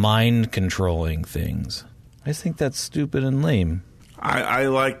 mind controlling things. I just think that's stupid and lame. I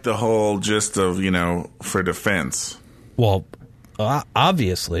like the whole gist of, for defense. Well,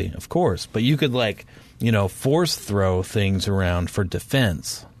 obviously, of course. But you could, force throw things around for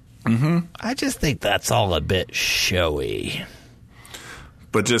defense. Mm-hmm. I just think that's all a bit showy.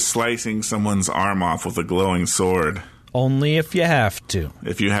 But just slicing someone's arm off with a glowing sword. Only if you have to.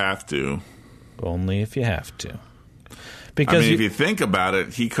 If you have to. Only if you have to. Because I mean, if you think about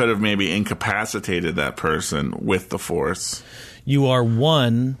it, he could have maybe incapacitated that person with the Force. You are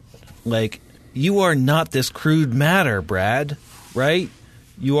one, you are not this crude matter, Brad, right?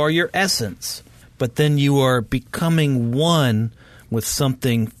 You are your essence. But then you are becoming one with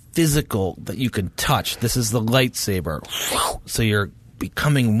something physical that you can touch. This is the lightsaber. So you're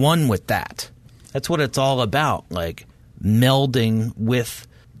becoming one with that. That's what it's all about, melding with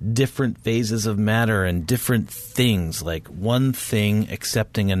different phases of matter and different things, like one thing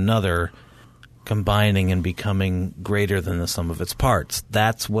accepting another, combining and becoming greater than the sum of its parts.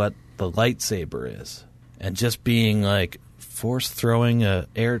 That's what the lightsaber is. And just being force throwing a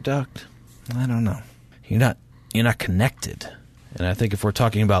air duct, I don't know. You're not connected. And I think if we're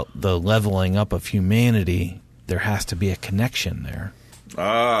talking about the leveling up of humanity, there has to be a connection there.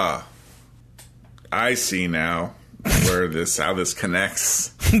 Ah, I see now. How this connects.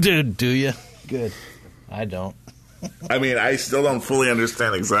 Dude, do you? Good. I don't. I mean, I still don't fully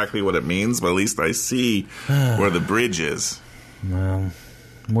understand exactly what it means, but at least I see where the bridge is. Well,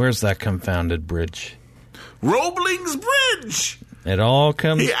 where's that confounded bridge? Roebling's Bridge! It all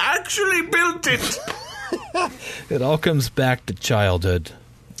comes... He actually built it! It all comes back to childhood.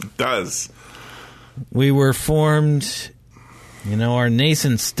 It does. We were formed, our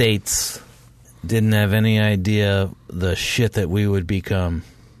nascent states... didn't have any idea the shit that we would become.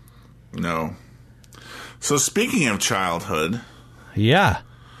 No. So speaking of childhood... Yeah.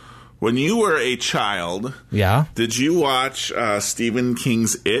 When you were a child... Yeah? Did you watch Stephen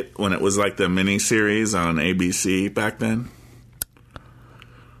King's It when it was the miniseries on ABC back then?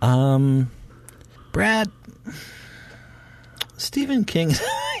 Brad... Stephen King...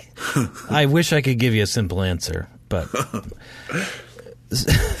 I wish I could give you a simple answer, but...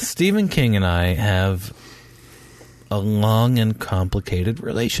 Stephen King and I have a long and complicated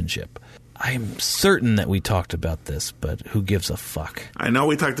relationship. I'm certain that we talked about this, but who gives a fuck? I know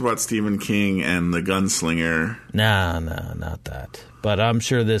we talked about Stephen King and The Gunslinger. No, not that. But I'm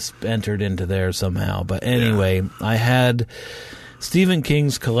sure this entered into there somehow. But anyway, I had Stephen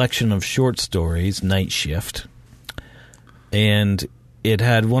King's collection of short stories, Night Shift, and it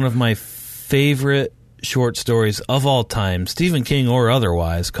had one of my favorite short stories of all time, Stephen King or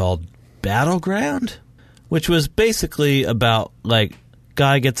otherwise, called Battleground, which was basically about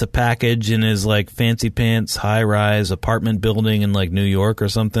guy gets a package in his fancy pants high-rise apartment building in New York or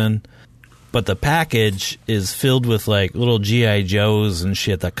something, but the package is filled with little G.I. Joes and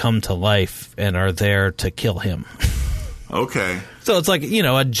shit that come to life and are there to kill him. Okay. So it's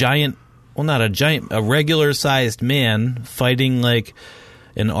a giant, well, not a giant, a regular-sized man fighting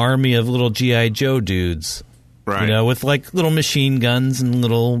an army of little G.I. Joe dudes, right? With little machine guns and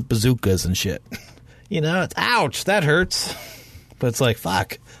little bazookas and shit. It's, ouch, that hurts. But it's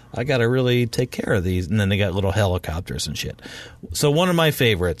fuck, I got to really take care of these. And then they got little helicopters and shit. So one of my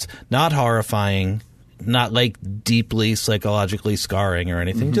favorites, not horrifying, not deeply psychologically scarring or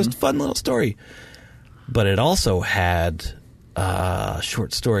anything, just fun little story. But it also had a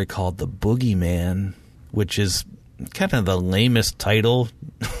short story called The Boogeyman, which is kind of the lamest title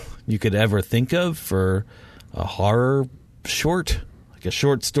you could ever think of for a horror short, a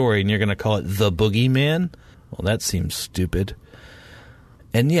short story, and you're going to call it The Boogeyman? Well, that seems stupid.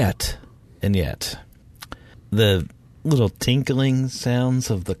 And yet, the little tinkling sounds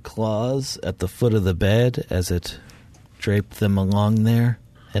of the claws at the foot of the bed as it draped them along there,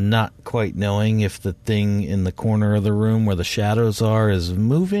 and not quite knowing if the thing in the corner of the room where the shadows are is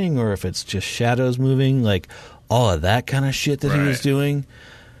moving or if it's just shadows moving, like all of that kind of shit that he was doing,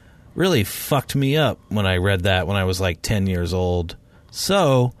 really fucked me up when I read that when I was like 10 years old.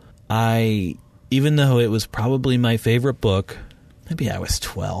 So even though it was probably my favorite book, maybe I was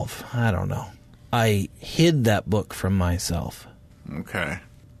 12, I don't know, I hid that book from myself. Okay.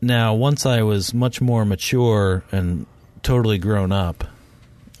 Now, once I was much more mature and totally grown up,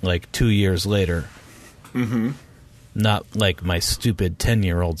 like 2 years later, not like my stupid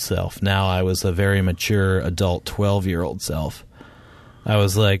 10-year-old self. Now I was a very mature adult 12-year-old self. I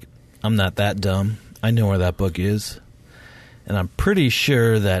was like, I'm not that dumb. I know where that book is. And I'm pretty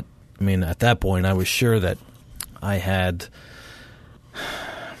sure that, I mean, at that point, I was sure that I had,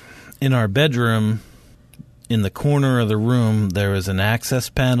 in our bedroom, in the corner of the room, there was an access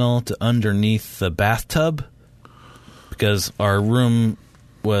panel to underneath the bathtub, because our room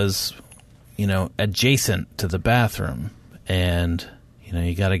was, adjacent to the bathroom. And,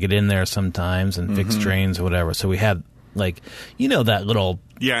 you got to get in there sometimes and fix drains or whatever. So we had, that little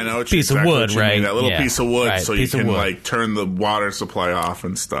I know piece of wood, right? That little piece of wood, right, so you can, turn the water supply off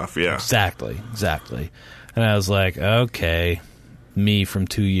and stuff, yeah. Exactly. And I was like, okay, me from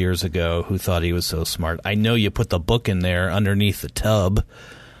 2 years ago who thought he was so smart. I know you put the book in there underneath the tub,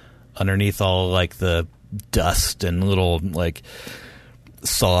 underneath all, the dust and little,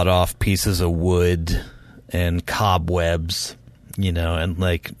 sawed off pieces of wood and cobwebs,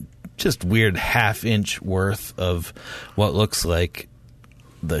 and just weird half-inch worth of what looks like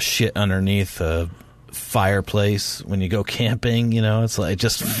the shit underneath a fireplace when you go camping. It's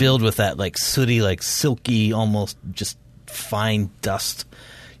just filled with that sooty, silky, almost just fine dust.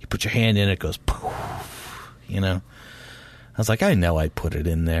 You put your hand in it goes poof, I was like, I know I put it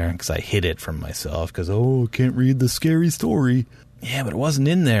in there because I hid it from myself because I can't read the scary story. Yeah, but it wasn't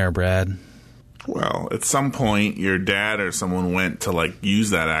in there, Brad. Well, at some point, your dad or someone went to, use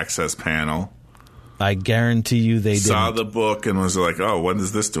that access panel. I guarantee you they saw didn't. The book and was like, oh, what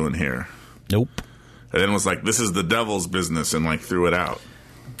is this doing here? Nope. And then was like, this is the devil's business, and, threw it out.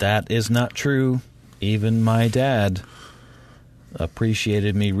 That is not true. Even my dad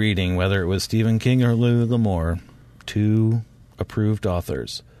appreciated me reading, whether it was Stephen King or Lou L'Amour, 2 approved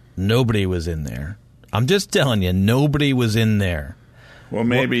authors. Nobody was in there. I'm just telling you, nobody was in there. Well,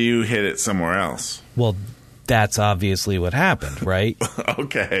 maybe you hid it somewhere else. Well, that's obviously what happened, right?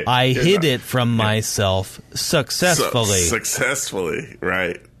 Okay. I hid it from myself successfully. Successfully,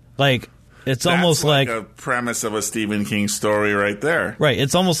 right. It's that's almost like a premise of a Stephen King story right there. Right.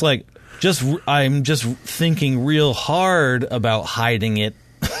 It's almost like I'm just thinking real hard about hiding it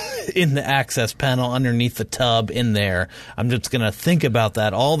in the access panel underneath the tub in there. I'm just going to think about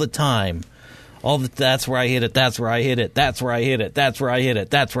that all the time. That's where I hid it. That's where I hid it. That's where I hid it. That's where I hid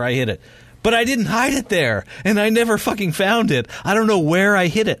it. That's where I hid it. But I didn't hide it there, and I never fucking found it. I don't know where I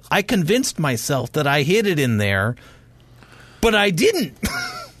hid it. I convinced myself that I hid it in there, but I didn't.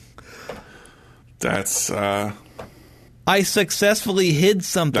 That's, I successfully hid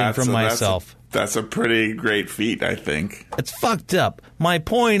something from myself. That's a pretty great feat, I think. It's fucked up. My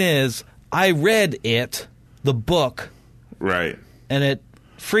point is, I read it, the book. Right. And it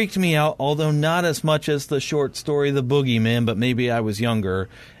freaked me out, although not as much as the short story The Boogeyman, but maybe I was younger.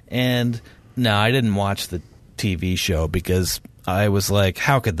 And no, I didn't watch the TV show because I was like,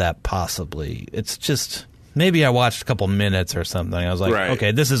 how could that possibly? It's just, maybe I watched a couple minutes or something. I was like,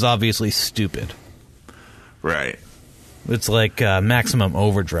 okay, this is obviously stupid. Right. It's like Maximum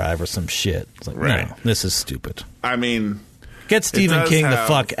Overdrive or some shit. It's like, no, this is stupid. I mean, get Stephen King the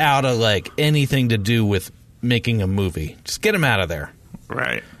fuck out of anything to do with making a movie. Just get him out of there.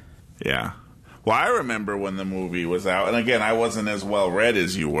 Right. Yeah. Well, I remember when the movie was out, and again, I wasn't as well read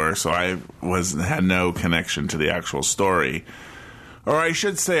as you were, so I had no connection to the actual story. Or I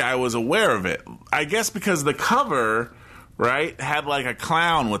should say I was aware of it. I guess because the cover, right, had a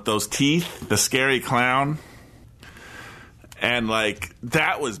clown with those teeth, the scary clown. And,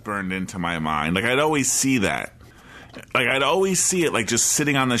 that was burned into my mind. I'd always see that. I'd always see it, just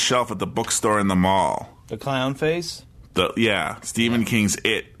sitting on the shelf at the bookstore in the mall. The clown face? Stephen King's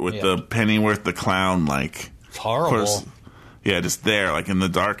It with the Pennyworth the clown, It's horrible. Just there, in the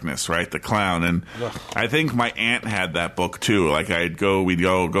darkness, right? The clown. And I think my aunt had that book, too. we'd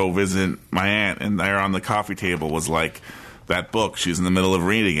go visit my aunt, and there on the coffee table was, that book she's in the middle of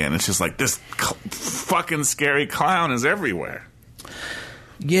reading it. And it's just this fucking scary clown is everywhere.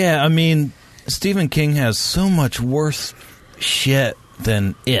 Yeah, I mean, Stephen King has so much worse shit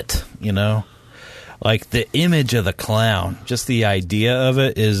than It, you know? Like, the image of the clown, just the idea of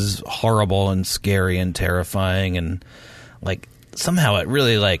it is horrible and scary and terrifying, and, like, somehow it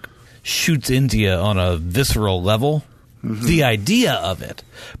really, like, shoots into you on a visceral level. Mm-hmm. The idea of it.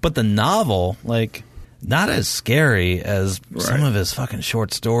 But the novel, like, not as scary as some of his fucking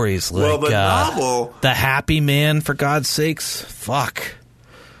short stories. Like, well, the novel... The Happy Man, for God's sakes. Fuck.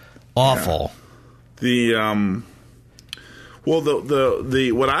 Awful. Yeah. Well,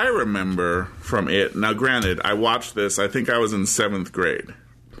 the what I remember from it... Now, granted, I watched this, I think I was in 7th grade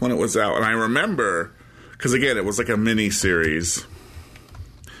when it was out. And I remember... Because, again, it was like a mini-series,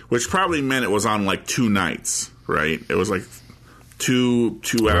 which probably meant it was on, like, 2 nights, right? It was, like,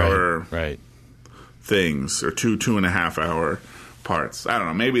 two-hour things, or 2.5 hour parts. I don't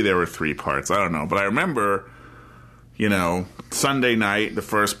know. Maybe there were 3 parts. I don't know. But I remember, you know, Sunday night, the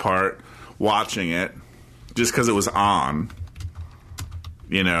first part, watching it, just because it was on,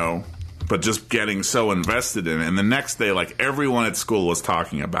 you know, but just getting so invested in it. And the next day, like, everyone at school was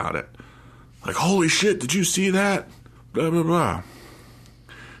talking about it. Like, holy shit, did you see that? Blah, blah, blah.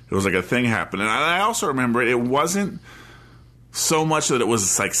 It was like a thing happened. And I also remember it wasn't so much that it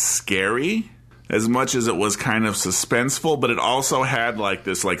was, like, scary as much as it was kind of suspenseful, but it also had, like,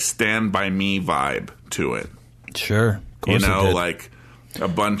 this, like, Stand By Me vibe to it. Sure. Of course, you know, like a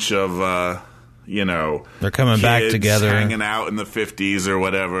bunch of, you know, they're coming back together, hanging out in the 50s or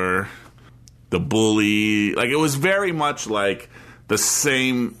whatever. The bully. Like, it was very much like the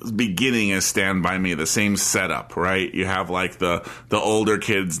same beginning as Stand By Me, the same setup, right? You have, like, the older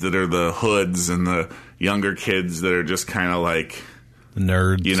kids that are the hoods and the younger kids that are just kind of like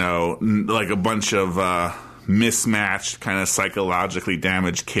nerds, you know, like a bunch of mismatched, kind of psychologically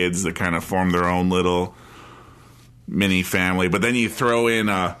damaged kids that kind of form their own little mini family. But then you throw in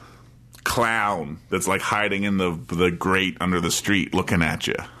a clown that's, like, hiding in the grate under the street looking at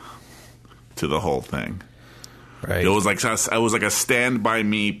you to the whole thing. Right. It was like a Stand By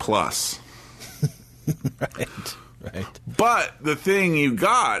Me plus. Right. But the thing you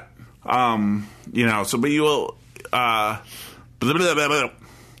got, you know, so, but you will,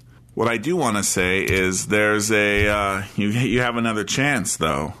 what I do want to say is there's you have another chance,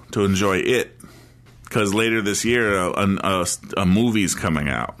 though, to enjoy It. Because later this year, a movie's coming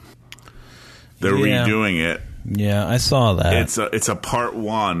out. They're redoing it. Yeah, I saw that. It's a part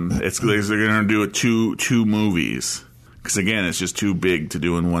 1. They're going to do it two movies. Because, again, it's just too big to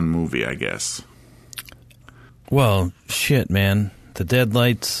do in one movie, I guess. Well, shit, man. The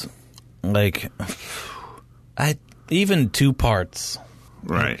Deadlights, like, even 2 parts.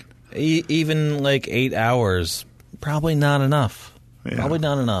 Right. Like, even, like, 8 hours. Probably not enough. Yeah. Probably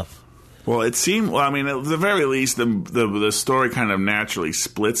not enough. Well, it seemed... Well, I mean, at the very least, the story kind of naturally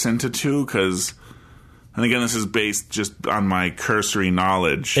splits into 2, because... And again, this is based just on my cursory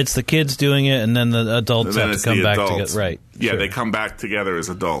knowledge. It's the kids doing it, and then the adults have to come back together. Right. Yeah, sure. They come back together as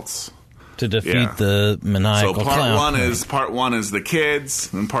adults. To defeat the maniacal clown. So part one is the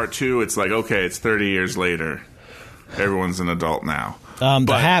kids, and part 2, it's like, okay, it's 30 years later. Everyone's an adult now.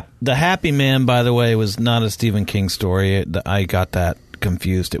 The Happy Man, by the way, was not a Stephen King story. I got that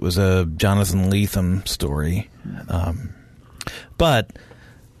confused. It was a Jonathan Lethem story. But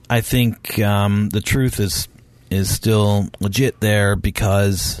I think the truth is still legit there,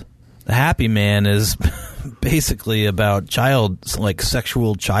 because The Happy Man is basically about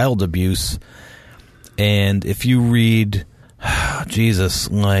sexual child abuse. And if you read, The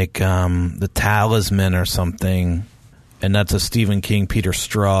Talisman or something, and that's a Stephen King, Peter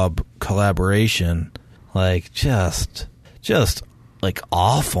Straub collaboration, like, just like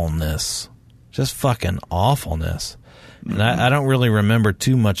awfulness. Just fucking awfulness. And I don't really remember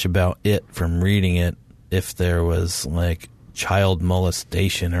too much about it from reading it, if there was, like, child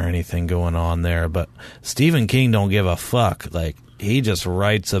molestation or anything going on there. But Stephen King don't give a fuck. Like, he just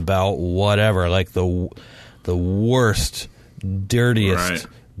writes about whatever, like the worst, dirtiest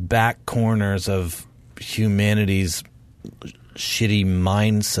back corners of humanity's shitty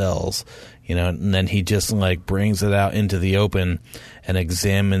mind cells, you know, and then he just, like, brings it out into the open and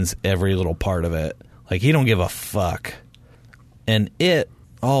examines every little part of it. Like, he don't give a fuck. And It,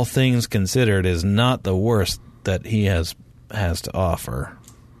 all things considered, is not the worst that he has to offer.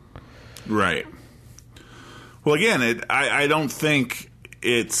 Right. Well, again, I don't think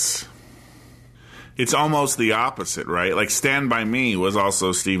it's almost the opposite, right? Like, Stand By Me was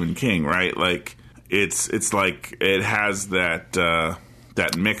also Stephen King, right? Like, it's like it has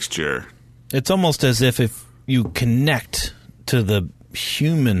that mixture. It's almost as if you connect to the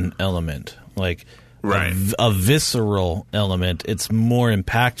human element, like a visceral element, it's more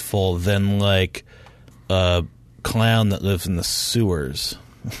impactful than, like, a clown that lives in the sewers.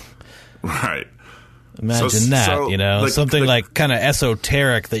 Right. Imagine that, something like kind of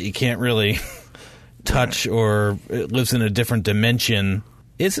esoteric that you can't really touch, or it lives in a different dimension,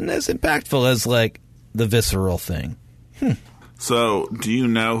 isn't as impactful as like the visceral thing. So, do you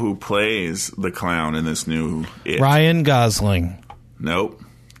know who plays the clown in this new It? Ryan Gosling. Nope.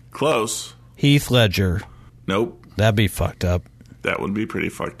 Close. Heath Ledger. Nope. That'd be fucked up. That would be pretty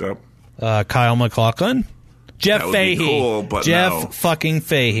fucked up. Kyle MacLachlan. Jeff That would Fahey. be cool, but Jeff no. fucking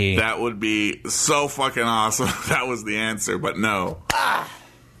Fahey. That would be so fucking awesome. That was the answer, but no.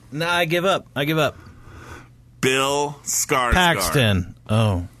 Nah, I give up. Bill Skarsgård. Paxton.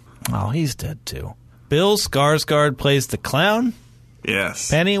 Oh, he's dead too. Bill Skarsgård plays the clown? Yes.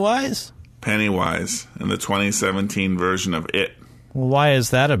 Pennywise in the 2017 version of It. Well, why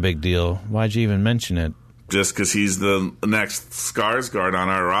is that a big deal? Why'd you even mention it? Just because he's the next Skarsgård on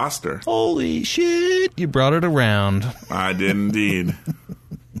our roster. Holy shit, you brought it around. I did indeed.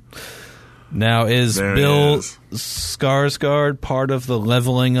 Now, is There Bill he is. Skarsgård part of the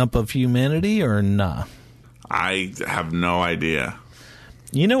leveling up of humanity or nah? I have no idea.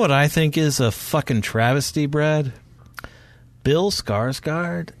 You know what I think is a fucking travesty, Brad? Bill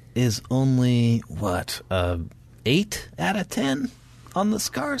Skarsgård is only, 8 out of 10 on the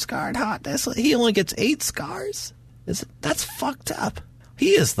Skarsgård hotness? He only gets 8 scars? That's fucked up.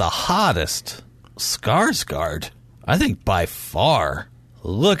 He is the hottest Skarsgård, I think, by far.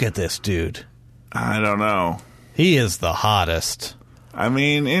 Look at this dude. I don't know. He is the hottest. I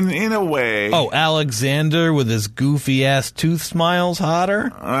mean, in a way. Oh, Alexander with his goofy-ass tooth smile's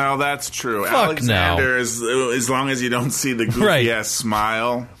hotter? Well, that's true. Fuck Alexander, as long as you don't see the goofy-ass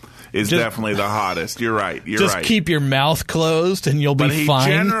smile, is definitely the hottest. You're right. Just keep your mouth closed and you'll be fine. But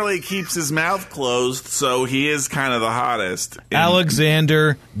he generally keeps his mouth closed, so he is kind of the hottest.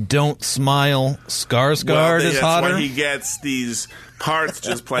 Alexander, don't smile. Skarsgård is hotter? That's why he gets these parts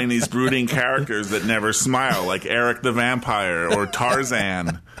just playing these brooding characters that never smile, like Eric the Vampire or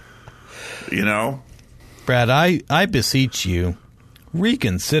Tarzan. You know? Brad, I beseech you,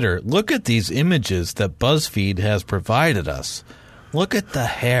 reconsider. Look at these images that BuzzFeed has provided us. Look at the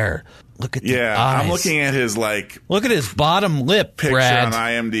hair. Look at the eyes. I'm looking at his, look at his bottom lip, picture Brad. on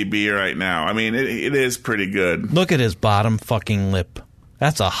IMDb right now. I mean, it is pretty good. Look at his bottom fucking lip.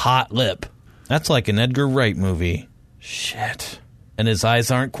 That's a hot lip. That's like an Edgar Wright movie. Shit. And his eyes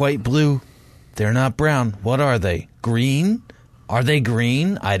aren't quite blue. They're not brown. What are they? Green? Are they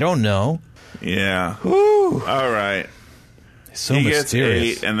green? I don't know. Yeah. Woo. All right. So he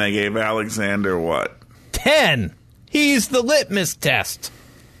mysterious. gets 8, and they gave Alexander what? 10. He's the litmus test,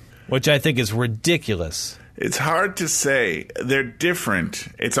 which I think is ridiculous. It's hard to say. They're different.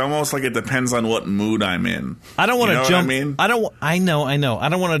 It's almost like it depends on what mood I'm in. I don't want to jump. What I mean? I know. I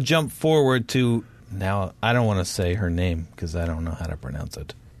don't want to jump forward to now. I don't want to say her name because I don't know how to pronounce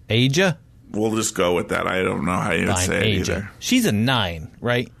it. Aja? We'll just go with that. I don't know how you would say it either. She's a 9,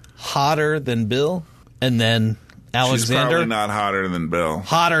 right? Hotter than Bill, and then Alexander. She's probably not hotter than Bill.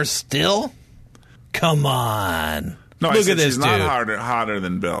 Hotter still? Come on. No, Look I said at this she's not dude. hotter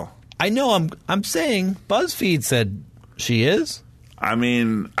than Bill. I know. I'm saying BuzzFeed said she is. I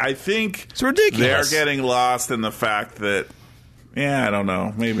mean, I think It's ridiculous. they're getting lost in the fact that, I don't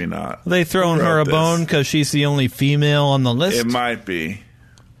know, maybe not. Are they throwing Who her a wrote this? bone because she's the only female on the list? It might be.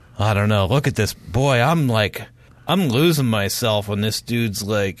 I don't know. Look at this. Boy, I'm losing myself when this dude's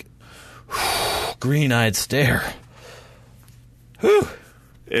like, green-eyed stare. Whew.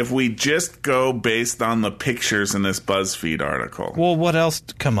 If we just go based on the pictures in this BuzzFeed article, Well, what else?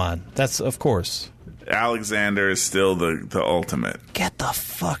 Come on. That's, of course. Alexander is still the ultimate. Get the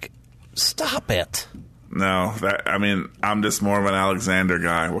fuck. Stop it. No, I'm just more of an Alexander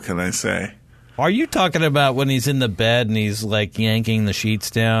guy. What can I say? Are you talking about when he's in the bed and he's like yanking the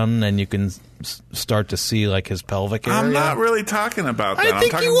sheets down and you can start to see like his pelvic area? I'm not really talking about that. I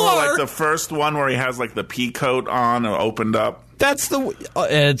think I'm talking you more are. like the first one where he has like the pea coat on and opened up. That's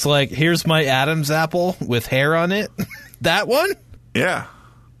it's like, here's my Adam's apple with hair on it. That one? Yeah.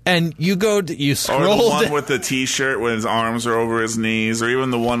 And you Or scroll the one down. with the T-shirt when his arms are over his knees, or even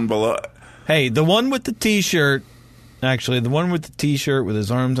the one below. Hey, the one with the T-shirt, actually, the one with the T-shirt with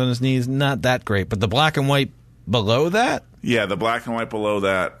his arms on his knees, not that great. But the black and white below that, Yeah, the black and white below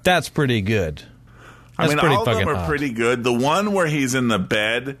that. that's pretty good. I That's mean, pretty all of them fucking are hot. pretty good. The one where he's in the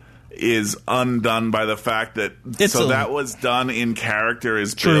bed is undone by the fact that that was done in character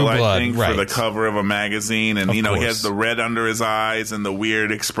as True Bill, Blood, I think, for right. the cover of a magazine, and Of he course. has the red under his eyes and the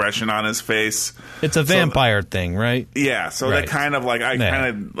weird expression on his face. It's a vampire thing, right? Yeah, so Right. that kind of like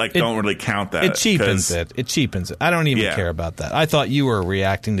don't really count that. It cheapens 'cause- it. It cheapens it. I don't even Yeah. care about that. I thought you were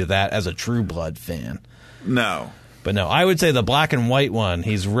reacting to that as a True Blood fan. No. But no, I would say the black and white one,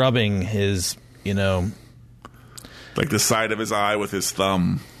 he's rubbing his, like the side of his eye with his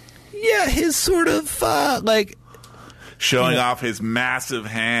thumb. Yeah, his sort of, like... Showing off his massive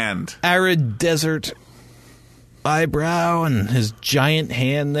hand. Arid desert eyebrow and his giant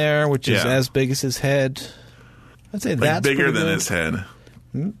hand there, which is as big as his head. I'd say that's bigger than his head.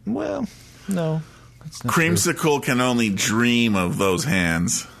 Well, no. That's not Creamsicle true. can only dream of those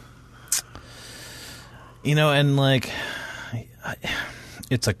hands. And like,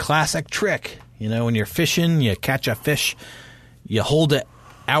 it's a classic trick. When you're fishing, you catch a fish, you hold it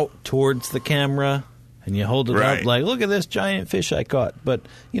out towards the camera, and you hold it up like, look at this giant fish I caught. But,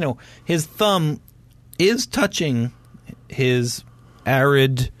 his thumb is touching his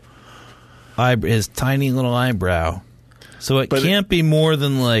arid his tiny little eyebrow. So it can't be more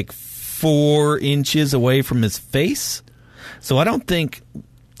than like 4 inches away from his face. So I don't think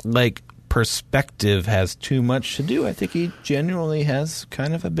like perspective has too much to do. I think he genuinely has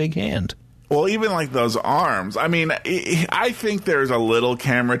kind of a big hand. Well, even like those arms. I mean, I think there's a little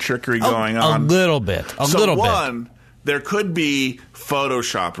camera trickery going on. A little bit. One, there could be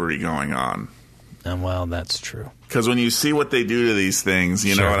Photoshoppery going on. And well, that's true. Because when you see what they do to these things,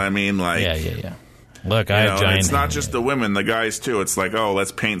 you know what I mean? Like, yeah. Look, I have giant it's not hand. just the women, the guys too. It's like, oh,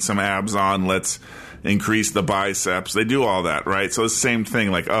 let's paint some abs on, let's increase the biceps. They do all that, right? So it's the same thing.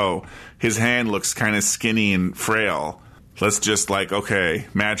 Like, oh, his hand looks kind of skinny and frail. Let's just like, okay,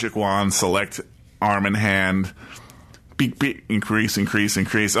 magic wand, select arm and hand, beep, increase.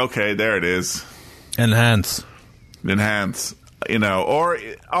 Okay, there it is. Enhance. Or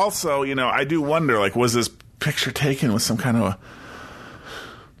also, I do wonder, like, was this picture taken with some kind of,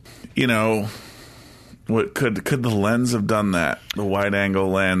 what could the lens have done that? The wide angle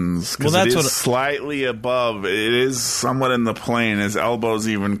lens, because it is slightly above. It is somewhat in the plane. His elbow's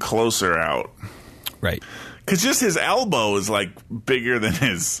even closer out. Right. Because just his elbow is like bigger than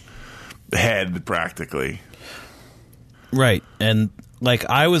his head, practically. Right, and like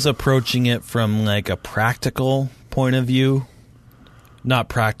I was approaching it from like a practical point of view. Not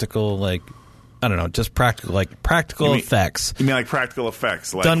practical, like, I don't know, just practical, like practical effects. You mean like practical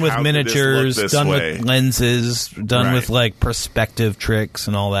effects? Like done with miniatures, done with lenses, done with like perspective tricks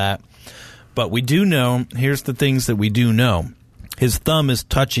and all that. But we do know, here's the things that we do know. His thumb is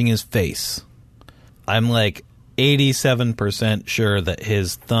touching his face. I'm like 87% sure that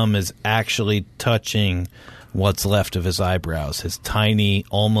his thumb is actually touching what's left of his eyebrows. His tiny,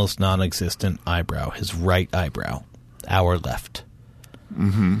 almost non-existent eyebrow. His right eyebrow. Our left.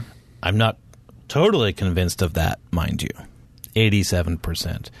 Mm-hmm. I'm not totally convinced of that, mind you.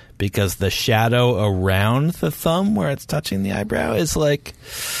 87%. Because the shadow around the thumb where it's touching the eyebrow is like,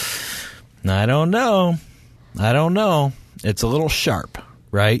 I don't know. It's a little sharp,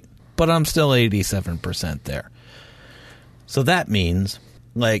 right? But I'm still 87% there. So that means,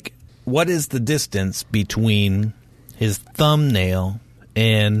 like, what is the distance between his thumbnail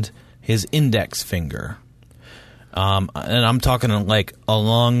and his index finger? And I'm talking like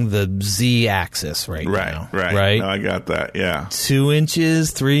along the Z-axis right now. Right. No, I got that, yeah. 2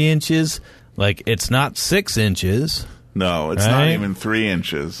 inches, 3 inches. Like, it's not 6 inches. No, it's not even 3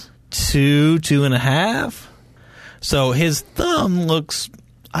 inches. 2.5. So his thumb looks,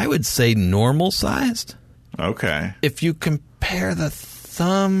 I would say, normal-sized. Okay. If you compare the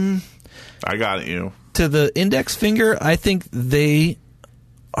thumb... I got you. ...to the index finger, I think they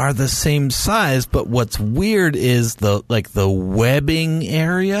are the same size, but what's weird is the webbing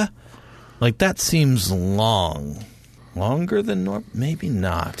area. Like, that seems long. Longer than normal? Maybe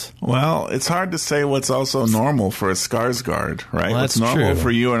not. Well, it's hard to say what's also normal for a Skarsgård, right? Well, what's normal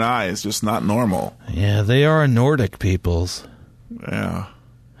for you and I is just not normal. Yeah, they are Nordic peoples. Yeah.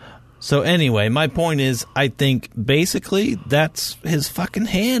 So anyway, my point is, I think basically that's his fucking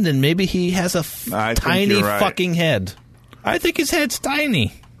hand, and maybe he has a tiny fucking head. I think his head's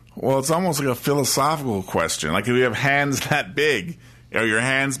tiny. Well, it's almost like a philosophical question. Like, if you have hands that big, are your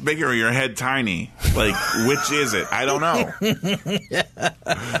hands bigger or your head tiny? Like, which is it? I don't know.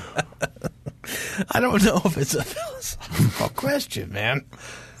 I don't know if it's a philosophical question, man.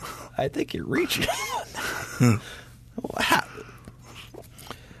 I think you're reaching. Wow.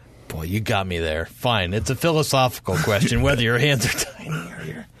 Boy, you got me there. Fine, it's a philosophical question whether your hands are tiny or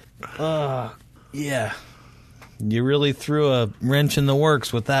your... yeah. You really threw a wrench in the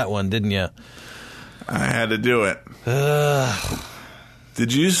works with that one, didn't you? I had to do it.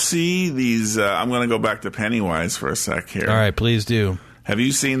 Did you see these... I'm going to go back to Pennywise for a sec here. All right, please do. Have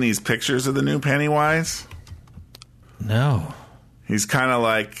you seen these pictures of the new Pennywise? No. He's kind of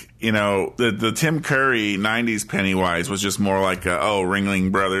like, the Tim Curry 90s Pennywise was just more like a,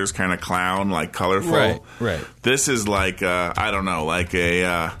 Ringling Brothers kind of clown, like colorful. Right. This is like, I don't know, like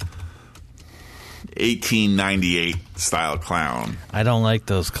a 1898 style clown. I don't like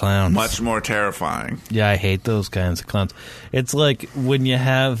those clowns. Much more terrifying. Yeah, I hate those kinds of clowns. It's like when you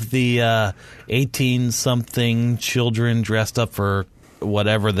have the 18-something children dressed up for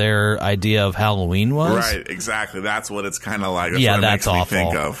whatever their idea of Halloween was. Right, exactly. That's what it's kind of like. That's yeah, what it that's makes awful. Me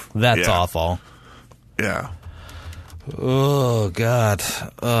think of. That's awful. Yeah. Oh, God.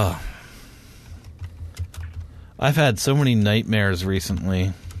 Ugh. I've had so many nightmares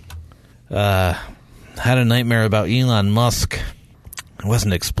recently. Had a nightmare about Elon Musk. It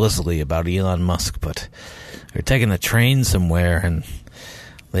wasn't explicitly about Elon Musk, but they were taking a train somewhere, and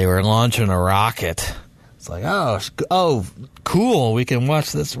they were launching a rocket. It's like, oh, cool, we can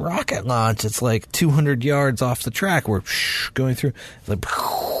watch this rocket launch. It's like 200 yards off the track. We're going through, like,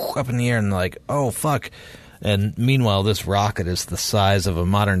 up in the air, and like, oh, fuck. And meanwhile, this rocket is the size of a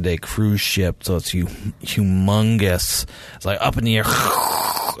modern-day cruise ship, so it's humongous. It's like up in the air.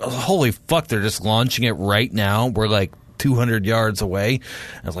 Holy fuck, they're just launching it right now. We're like 200 yards away.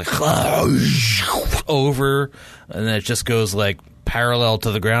 And it's like over, and then it just goes like parallel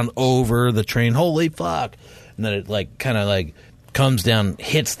to the ground over the train. Holy fuck. And then it like kind of like comes down,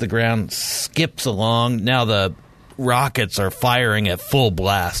 hits the ground, skips along. Now the rockets are firing at full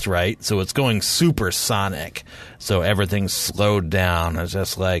blast, right? So it's going supersonic. So everything's slowed down. It's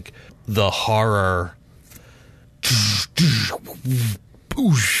just like the horror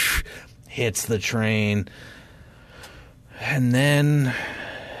hits the train. And then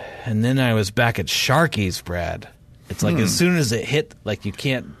I was back at Sharky's, Brad. It's like as soon as it hit, like you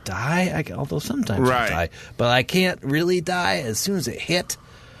can't die, although sometimes you die, but I can't really die. As soon as it hit,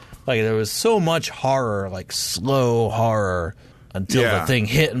 like there was so much horror, like slow horror, until the thing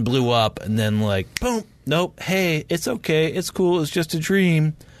hit and blew up, and then like boom, nope, hey, it's okay, it's cool, it's just a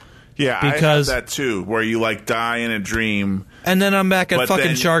dream. Yeah, because I have that too, where you like die in a dream, and then I'm back at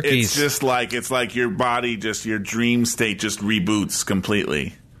fucking Sharky's. It's just like your body, just your dream state, just reboots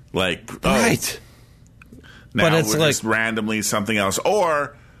completely. Like right. Now but it's we're like just randomly something else,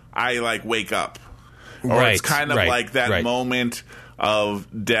 or I like wake up, or it's kind of like that moment of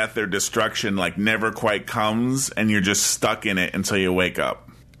death or destruction, like never quite comes, and you're just stuck in it until you wake up.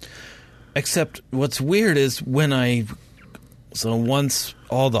 Except what's weird is so once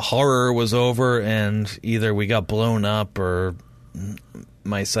all the horror was over and either we got blown up or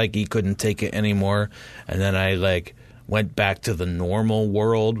my psyche couldn't take it anymore, and then I like went back to the normal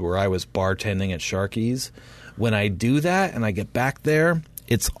world where I was bartending at Sharky's. When I do that and I get back there,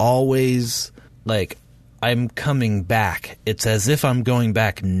 it's always like I'm coming back. It's as if I'm going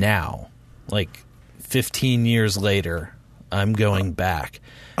back now. Like 15 years later, I'm going back.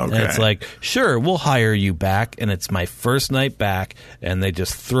 Okay. And it's like, sure, we'll hire you back. And it's my first night back, and they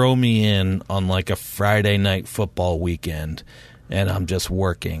just throw me in on like a Friday night football weekend, and I'm just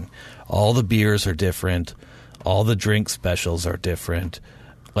working. All the beers are different. All the drink specials are different.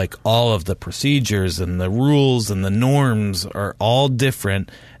 Like all of the procedures and the rules and the norms are all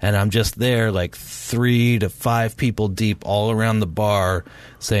different, and I'm just there like 3 to 5 people deep all around the bar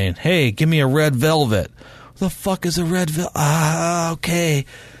saying, hey, give me a red velvet. What the fuck is a red velvet? Okay.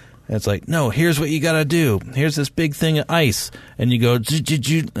 And it's like, no, here's what you got to do. Here's this big thing of ice. And you go,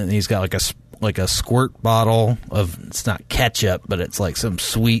 and he's got like a squirt bottle of, it's not ketchup, but it's like some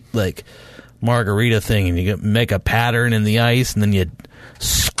sweet like margarita thing, and you make a pattern in the ice, and then you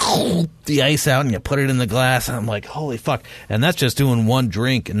scoop the ice out and you put it in the glass, and I'm like, holy fuck. And that's just doing one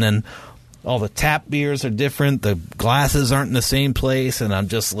drink, and then all the tap beers are different, the glasses aren't in the same place, and I'm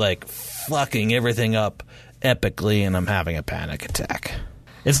just like fucking everything up epically, and I'm having a panic attack.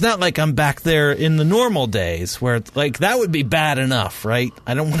 It's not like I'm back there in the normal days where it's like that would be bad enough, right?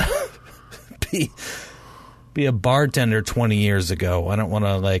 I don't want to be a bartender 20 years ago. I don't want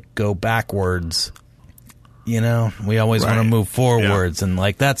to like go backwards. You know, we always want to move forwards, and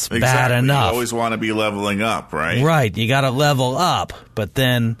like that's bad enough. You always want to be leveling up, right? Right, you got to level up. But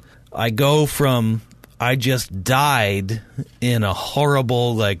then I go from I just died in a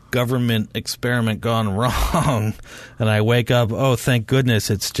horrible like government experiment gone wrong, and I wake up, oh thank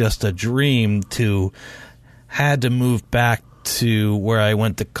goodness it's just a dream, to had to move back to where I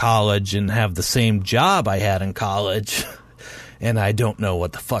went to college and have the same job I had in college, and I don't know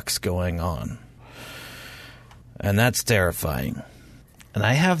what the fuck's going on. And that's terrifying. And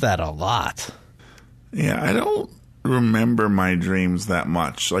I have that a lot. Yeah, I don't remember my dreams that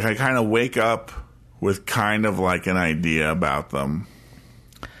much. Like, I kind of wake up with kind of like an idea about them.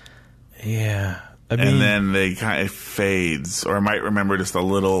 Yeah. and then they kind of fades, or I might remember just a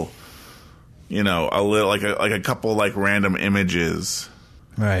little, like a couple like random images.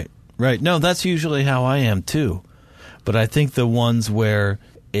 Right. No, that's usually how I am too. But I think the ones where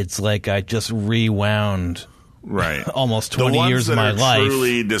it's like I just rewound almost 20 years of my life. The ones that are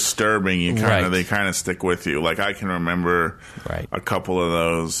truly disturbing, they kind of stick with you. Like I can remember a couple of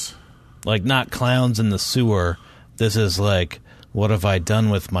those. Like not clowns in the sewer. This is like, what have I done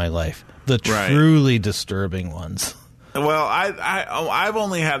with my life? The truly disturbing ones. Well, I've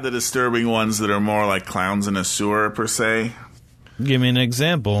only had the disturbing ones that are more like clowns in a sewer per se. Give me an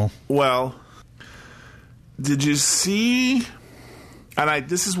example. Well, did you see? And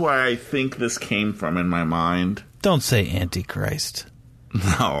this is where I think this came from in my mind. Don't say Antichrist.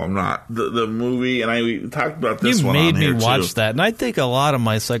 No, I'm not. The movie, and we talked about this one on here, too. You made me watch that, and I think a lot of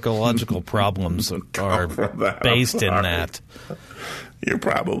my psychological problems are based in that. You're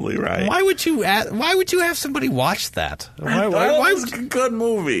probably right. Why would you have somebody watch that? Why was it a good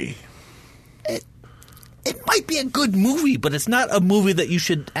movie? It might be a good movie, but it's not a movie that you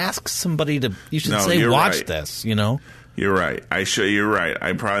should ask somebody to. You should say, "Watch this." You're right. You're right.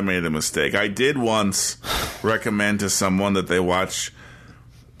 I probably made a mistake. I did once recommend to someone that they watch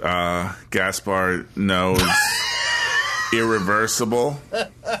Gaspar Noé's Irreversible.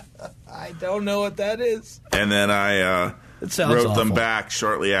 I don't know what that is. And then I wrote them back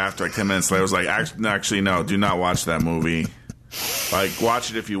shortly after, like 10 minutes later. I was like, actually, no, do not watch that movie. Like, watch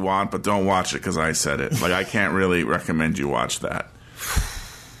it if you want, but don't watch it because I said it. Like, I can't really recommend you watch that.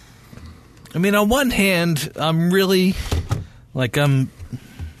 I mean, on one hand, I'm really, like, it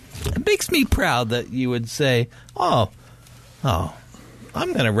makes me proud that you would say, oh,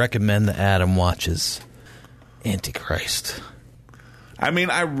 I'm going to recommend that Adam watches Antichrist. I mean,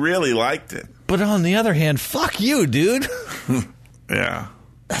 I really liked it. But on the other hand, fuck you, dude. Yeah.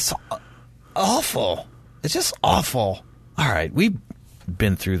 That's awful. It's just awful. All right, we've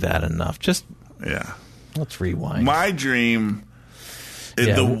been through that enough. Let's rewind. My dream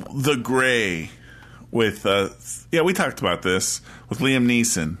is the Gray with we talked about this with Liam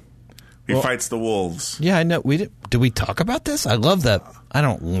Neeson. He fights the wolves. Yeah, I know. Did we talk about this? I love that. I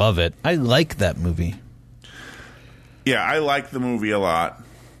don't love it. I like that movie. Yeah, I like the movie a lot.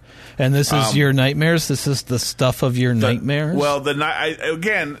 And this is your nightmares? This is the stuff of your nightmares? Well,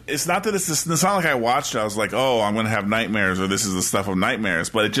 again, it's not that it's not like I watched it. I was like, oh, I'm going to have nightmares, or this is the stuff of nightmares.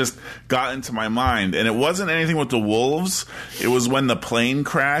 But it just got into my mind. And it wasn't anything with the wolves. It was when the plane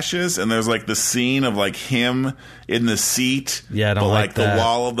crashes, and there's like the scene of like him in the seat. Yeah, I don't like that. The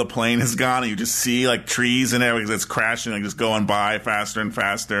wall of the plane is gone, and you just see like trees in there because it's crashing, like just going by faster and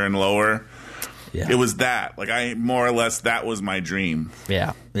faster and lower. Yeah. It was that. Like, more or less, that was my dream.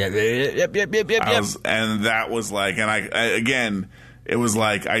 Yeah. Yep. And that was like, and I again, it was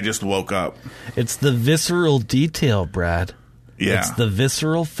like I just woke up. It's the visceral detail, Brad. Yeah. It's the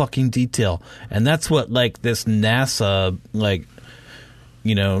visceral fucking detail. And that's what, like, this NASA, like,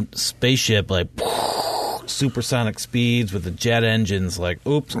 spaceship, like, supersonic speeds with the jet engines, like,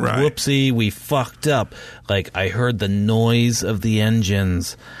 oops, whoopsie, we fucked up. Like, I heard the noise of the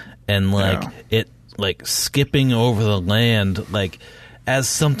engines. And, like, it, like, skipping over the land, like, as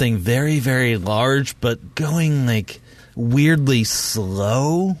something very, very large, but going, like, weirdly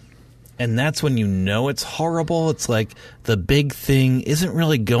slow. And that's when you know it's horrible. It's like the big thing isn't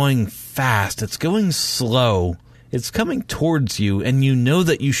really going fast. It's going slow. It's coming towards you, and you know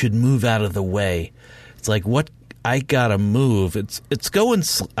that you should move out of the way. It's like, what? I gotta move. It's going,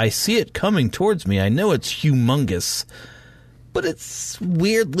 I see it coming towards me. I know it's humongous. But it's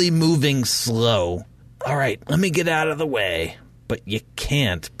weirdly moving slow. All right, let me get out of the way. But you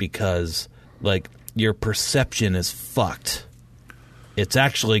can't because, like, your perception is fucked. It's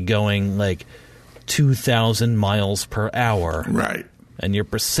actually going, like, 2,000 miles per hour. Right. And your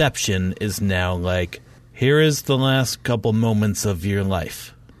perception is now, like, here is the last couple moments of your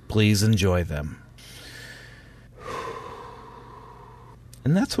life. Please enjoy them.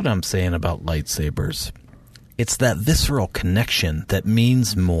 And that's what I'm saying about lightsabers. It's that visceral connection that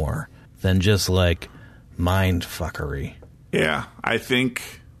means more than just, like, mind fuckery. Yeah, I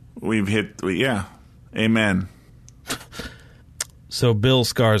think we've hit... Yeah, amen. So Bill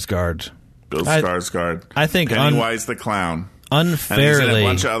Skarsgård. I think Pennywise the Clown. Unfairly... And he's in a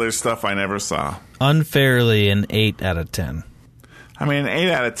bunch of other stuff I never saw. Unfairly an 8 out of 10. I mean,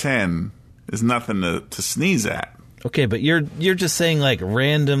 8 out of 10 is nothing to sneeze at. Okay, but you're just saying, like,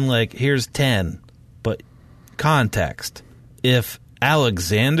 random, like, here's 10. But... context. If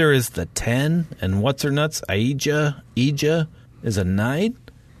Alexander is the 10 and what's her nuts, Ija is a 9,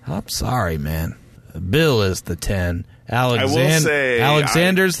 I'm sorry, man. Bill is the 10 I will say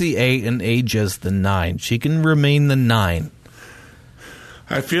Alexander's the 8 and Aja's the 9. She can remain the 9.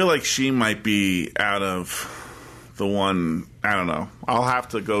 I feel like she might be out of the one. I don't know. I'll have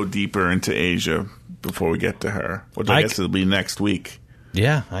to go deeper into Aja before we get to her, which I guess it'll be next week.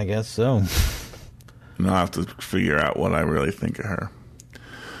 Yeah, I guess so. And I'll have to figure out what I really think of her.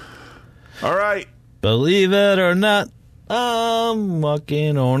 All right. Believe it or not, I'm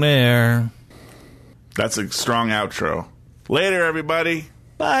walking on air. That's a strong outro. Later, everybody.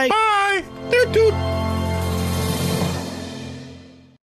 Bye. Bye. Doot, doot.